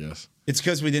Dalty, I guess. It's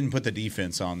because we didn't put the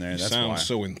defense on there. You That's sound why.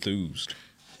 so enthused.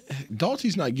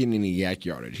 Dalty's not getting any yak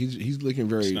yardage. He's looking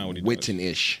very not what he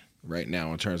Witten-ish right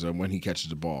now in terms of when he catches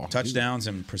the ball. Touchdowns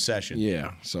and procession.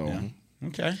 Yeah, so. Yeah.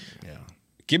 Okay. Yeah.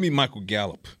 Give me Michael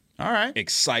Gallup. All right.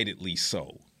 Excitedly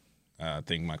so. I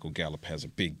think Michael Gallup has a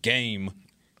big game.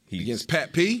 He's against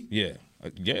Pat P? Yeah.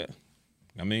 Yeah.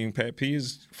 I mean, Pat P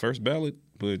is first ballot,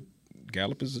 but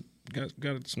Gallup is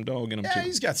got some dog in him, too. Yeah,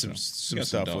 he's got some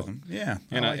stuff with him. Yeah.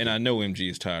 I know MG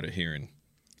is tired of hearing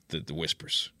the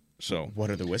whispers. So what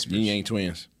are the whispers? Yin Yang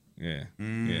Twins. Yeah.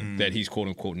 Yeah. That he's quote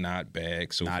unquote not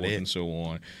back, so Not forth it. and so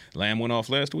on. Lamb went off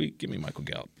last week. Give me Michael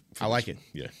Gallup. I like it.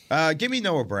 Yeah. Give me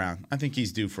Noah Brown. I think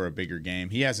he's due for a bigger game.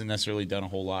 He hasn't necessarily done a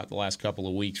whole lot the last couple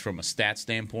of weeks from a stat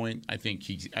standpoint. I think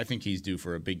he's due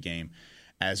for a big game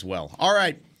as well. All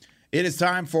right. It is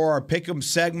time for our Pick'em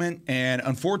segment, and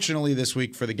unfortunately this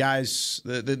week for the guys,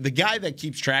 the guy that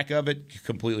keeps track of it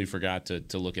completely forgot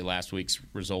to look at last week's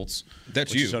results.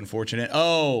 That's which you. is unfortunate.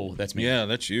 Oh, that's me. Yeah,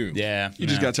 that's you. Yeah. You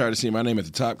just got tired of seeing my name at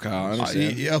the top, Kyle. I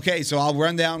understand. Okay, so I'll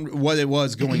run down what it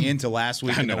was going into last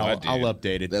week, I and know then I did. I'll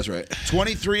update it. That's right.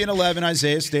 23-11,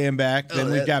 Isaiah Stanback. Then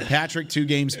we've got Patrick 2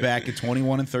 games back at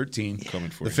 21-13. Coming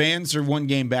for the you. fans are 1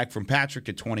 game back from Patrick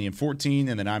at 20-14,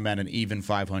 and then I'm at an even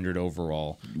 500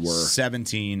 overall.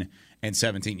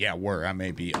 17-17. Yeah, I may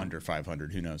be under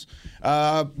 500. Who knows?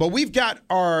 But we've got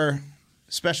our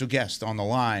special guest on the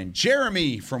line,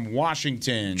 Jeremy from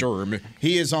Washington. Jeremy.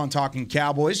 He is on Talking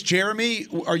Cowboys. Jeremy,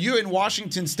 are you in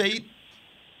Washington State?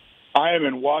 I am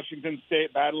in Washington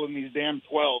State battling these damn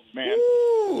 12s, man.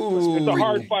 It's a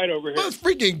hard fight over here. Let's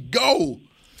freaking go.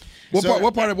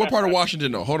 What part of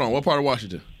Washington, though? Hold on. What part of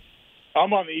Washington?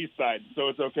 I'm on the east side, so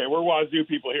it's okay. We're Wazoo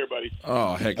people here, buddy.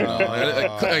 Oh, heck no.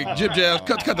 Hey, Jib Jazz,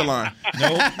 cut the line.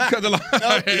 Nope. Cut the line.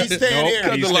 Nope, he's staying here.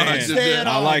 Cut He's the line. staying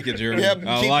I on. like it, Jeremy. Yep,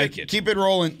 I like it. Keep it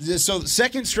rolling. So,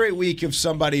 second straight week of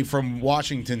somebody from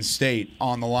Washington State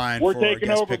on the line. We're for our taking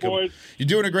guest over, pick'em. boys. You're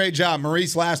doing a great job.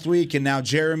 Maurice last week, and now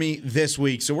Jeremy this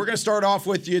week. So we're going to start off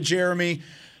with you, Jeremy.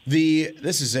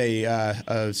 This is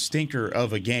a stinker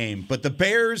of a game, but the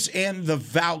Bears and the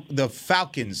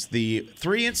Falcons, the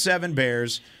 3-7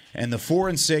 Bears and the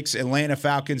 4-6 Atlanta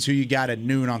Falcons, who you got at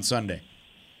noon on Sunday.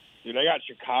 Dude, I got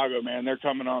Chicago, man. They're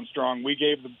coming on strong. We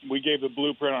gave the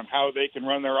blueprint on how they can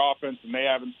run their offense, and they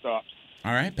haven't stopped.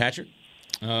 All right, Patrick.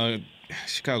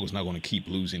 Chicago's not going to keep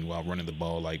losing while running the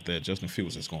ball like that. Justin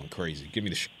Fields is going crazy. Give me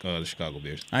the Chicago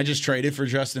Bears. I just traded for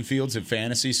Justin Fields in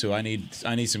fantasy, so I need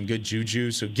some good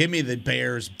juju. So give me the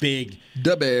Bears big.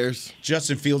 The Bears.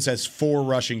 Justin Fields has 4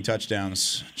 rushing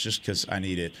touchdowns just because I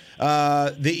need it.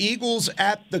 The Eagles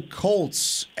at the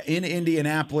Colts in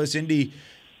Indianapolis. Indy,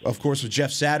 of course, with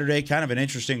Jeff Saturday. Kind of an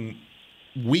interesting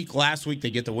week last week. They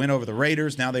get the win over the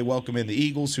Raiders. Now they welcome in the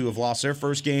Eagles, who have lost their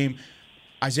first game.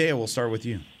 Isaiah, we'll start with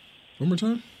you. One more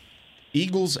time.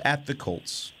 Eagles at the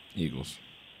Colts. Eagles.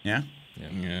 Yeah?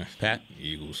 Yeah. Pat?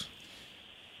 Eagles.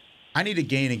 I need to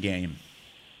gain a game.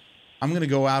 I'm going to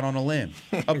go out on a limb.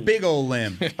 A big old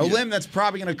limb. A limb that's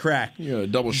probably going to crack. Yeah,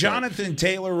 double shot. Jonathan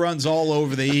Taylor runs all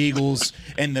over the Eagles,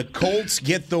 and the Colts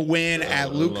get the win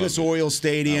at Lucas Oil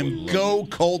Stadium. Go,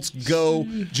 Colts, go.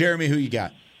 Jeremy, who you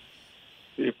got?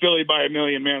 Philly by 1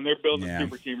 million, man. They're building a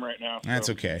super team right now.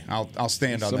 That's okay. I'll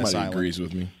stand on Somebody this island. agrees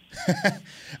with me.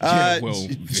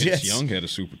 Vince Young had a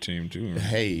super team too.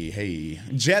 Hey.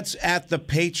 Jets at the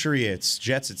Patriots.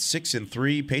 Jets at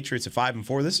 6-3. Patriots at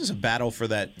 5-4. This is a battle for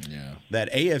that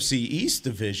AFC East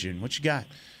division. What you got?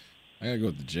 I gotta go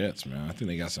with the Jets, man. I think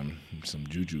they got some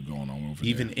juju going on over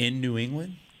Even there. in New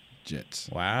England? Jets.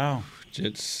 Wow.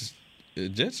 Jets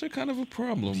are kind of a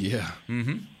problem. Yeah.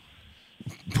 Mm-hmm.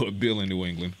 But Bill in New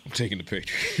England. I'm taking the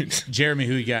Patriots. Jeremy,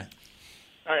 who you got?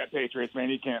 I got Patriots,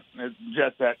 man. You can't.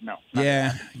 Jets that, no.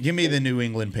 Yeah, give me the New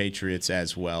England Patriots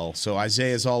as well. So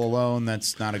Isaiah's all alone.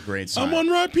 That's not a great sign. I'm on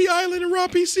Rod P. Island and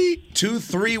Rod P. seat. 2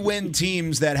 3-win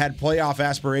teams that had playoff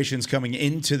aspirations coming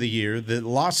into the year. The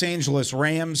Los Angeles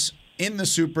Rams in the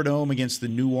Superdome against the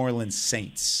New Orleans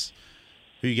Saints.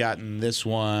 Who you got in this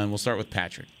one? We'll start with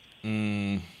Patrick.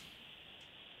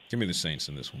 Give me the Saints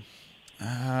in this one.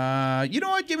 You know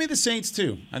what? Give me the Saints,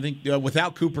 too. I think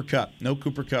without Cooper Kupp. No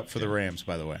Cooper Kupp for the Rams,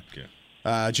 by the way. Okay.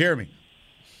 Jeremy.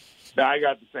 I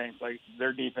got the Saints. Like,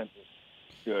 their defense is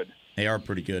good. They are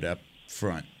pretty good up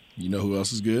front. You know who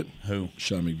else is good? Who?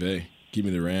 Sean McVay. Give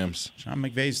me the Rams. Sean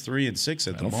McVay's 3-6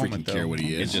 at the moment, though. I don't freaking care what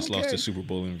he is. He just lost the Super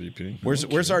Bowl MVP.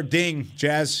 Where's our ding,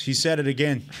 Jazz? He said it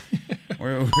again.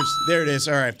 There it is.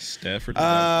 All right. Stafford.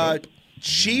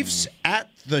 Chiefs at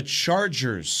the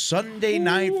Chargers. Sunday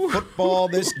night football.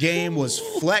 This game was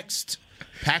flexed.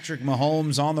 Patrick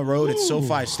Mahomes on the road at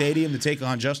SoFi Stadium to take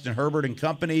on Justin Herbert and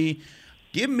company.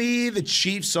 Give me the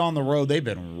Chiefs on the road. They've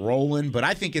been rolling, but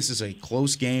I think this is a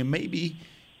close game, maybe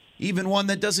even one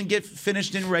that doesn't get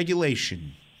finished in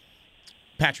regulation.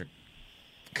 Patrick.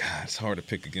 God, it's hard to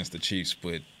pick against the Chiefs,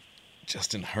 but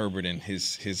Justin Herbert and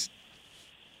his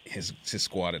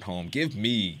squad at home. Give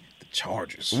me the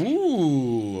Chargers.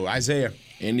 Ooh, Isaiah.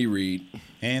 Andy Reid.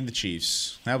 And the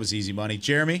Chiefs. That was easy money.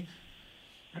 Jeremy?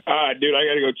 Dude, I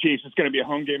got to go Chiefs. It's going to be a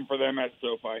home game for them at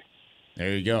SoFi.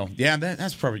 There you go. Yeah,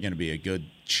 that's probably going to be a good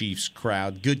Chiefs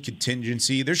crowd. Good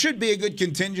contingency. There should be a good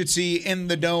contingency in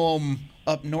the Dome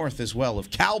up north as well. Of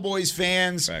Cowboys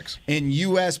fans in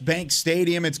U.S. Bank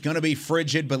Stadium, it's going to be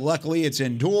frigid, but luckily it's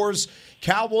indoors.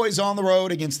 Cowboys on the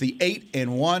road against the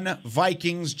 8-1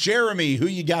 Vikings. Jeremy, who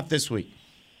you got this week?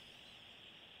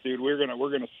 Dude, we're gonna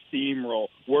steamroll.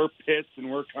 We're pissed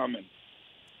and we're coming.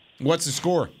 What's the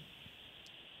score?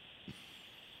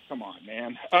 Come on,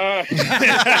 man.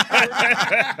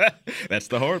 That's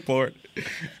the hard part.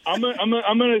 I'm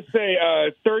gonna say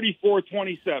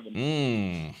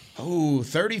 34-27. Oh,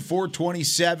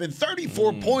 34-27.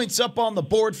 34 points up on the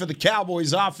board for the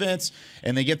Cowboys offense,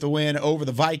 and they get the win over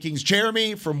the Vikings.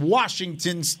 Jeremy from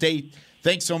Washington State,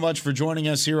 thanks so much for joining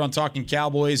us here on Talking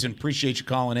Cowboys, and appreciate you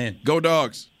calling in. Go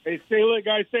Dogs. Hey, stay lit,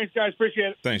 guys. Thanks, guys.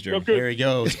 Appreciate it. Thanks, Jeremy. There he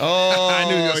goes. Oh, I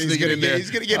knew he was sneak it in there.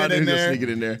 He's going to get it in there. Sneak it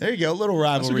in there. There you go. A little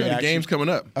rivalry action. Game's coming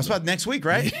up. I was about next week,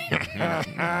 right?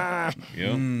 I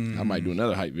might do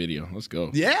another hype video. Let's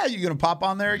go. Yeah, you going to pop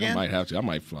on there again? I might have to. I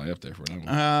might fly up there for that one.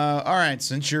 All right.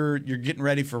 Since you're getting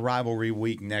ready for rivalry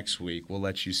week next week, we'll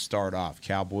let you start off.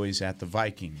 Cowboys at the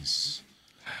Vikings.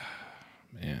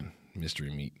 Man,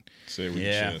 mystery meat. Say it with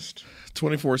your chest.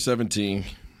 24-17.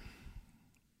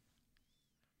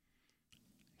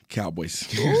 Cowboys.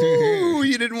 Ooh,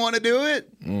 you didn't want to do it?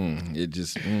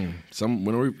 The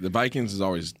Vikings is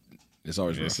always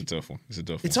rough. It's a tough one.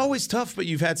 It's always tough, but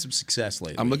you've had some success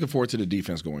lately. I'm looking forward to the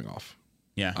defense going off.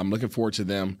 Yeah. I'm looking forward to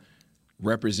them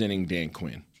representing Dan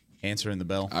Quinn. Answering the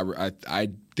bell.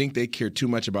 I think they care too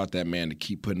much about that man to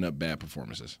keep putting up bad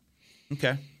performances.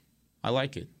 Okay. I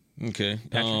like it. Okay.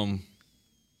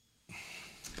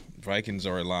 Vikings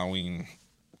are allowing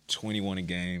 21 a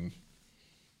game.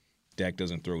 Dak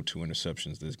doesn't throw 2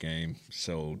 interceptions this game,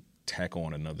 so tack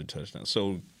on another touchdown.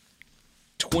 So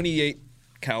 28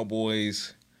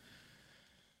 Cowboys.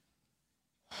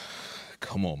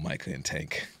 Come on, Micah and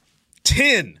Tank.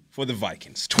 10 for the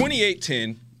Vikings.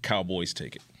 28-10, Cowboys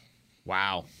take it.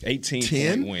 Wow.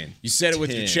 18-point win. You said it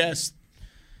with your chest.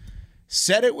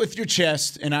 Said it with your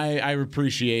chest, and I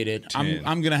appreciate it.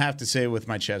 I'm going to have to say it with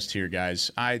my chest here,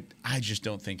 guys. I just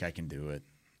don't think I can do it.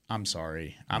 I'm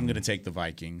sorry. I'm going to take the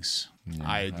Vikings. Yeah,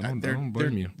 I don't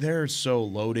blame you. They're so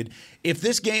loaded. If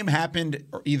this game happened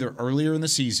either earlier in the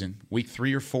season, week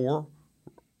 3 or 4,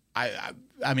 I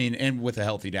mean, and with a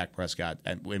healthy Dak Prescott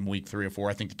in week 3 or 4,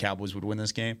 I think the Cowboys would win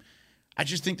this game. I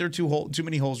just think there are too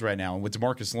many holes right now, and with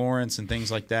DeMarcus Lawrence and things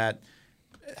like that,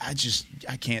 I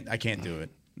can't do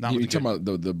it. You talking about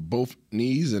the both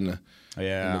knees and the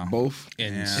both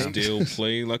and still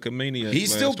play like a maniac.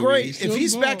 He's still great. If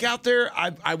he's back out there,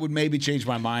 I would maybe change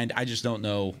my mind. I just don't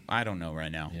know. I don't know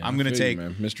right now. Yeah, I'm going to take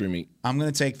mystery meat. I'm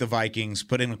going to take the Vikings.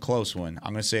 Put in a close one.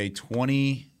 I'm going to say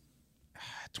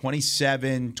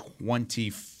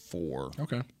 27-24.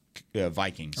 Okay.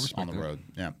 Vikings on the road.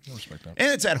 Yeah, I respect that.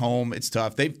 And it's at home. It's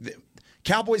tough.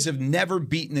 Cowboys have never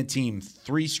beaten a team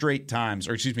 4 straight times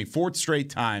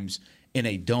in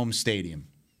a dome stadium.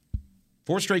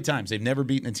 4 straight times. They've never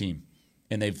beaten a team.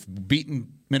 And they've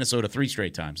beaten Minnesota 3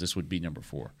 straight times. This would be number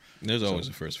 4. There's always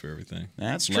a first for everything.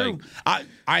 That's true.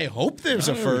 I hope there's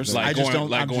a first. I just don't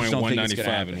going think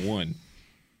 195-1.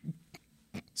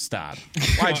 Stop.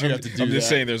 Why'd you have to do that? I'm just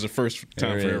saying there's a first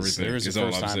time for everything. There is a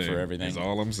first time for everything. That's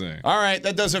all I'm saying. All right,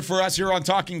 that does it for us here on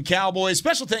Talking Cowboys.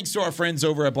 Special thanks to our friends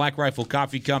over at Black Rifle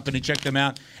Coffee Company. Check them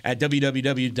out at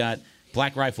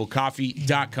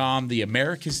www.blackriflecoffee.com. The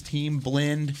America's Team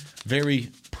blend.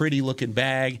 Very pretty looking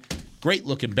bag. Great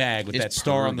looking bag with that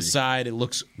star on the side. It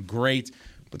looks great.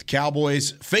 With the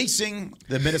Cowboys facing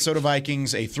the Minnesota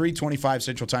Vikings, a 3:25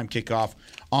 Central Time kickoff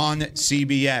on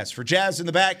CBS. For Jazz in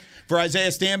the back, for Isaiah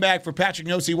Stanback, for Patrick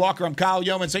Nosey Walker, I'm Kyle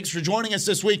Yeomans. Thanks for joining us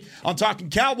this week on Talking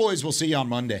Cowboys. We'll see you on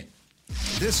Monday.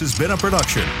 This has been a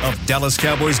production of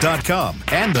DallasCowboys.com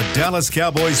and the Dallas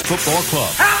Cowboys Football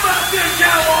Club. How about this,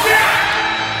 Cowboys? Yeah!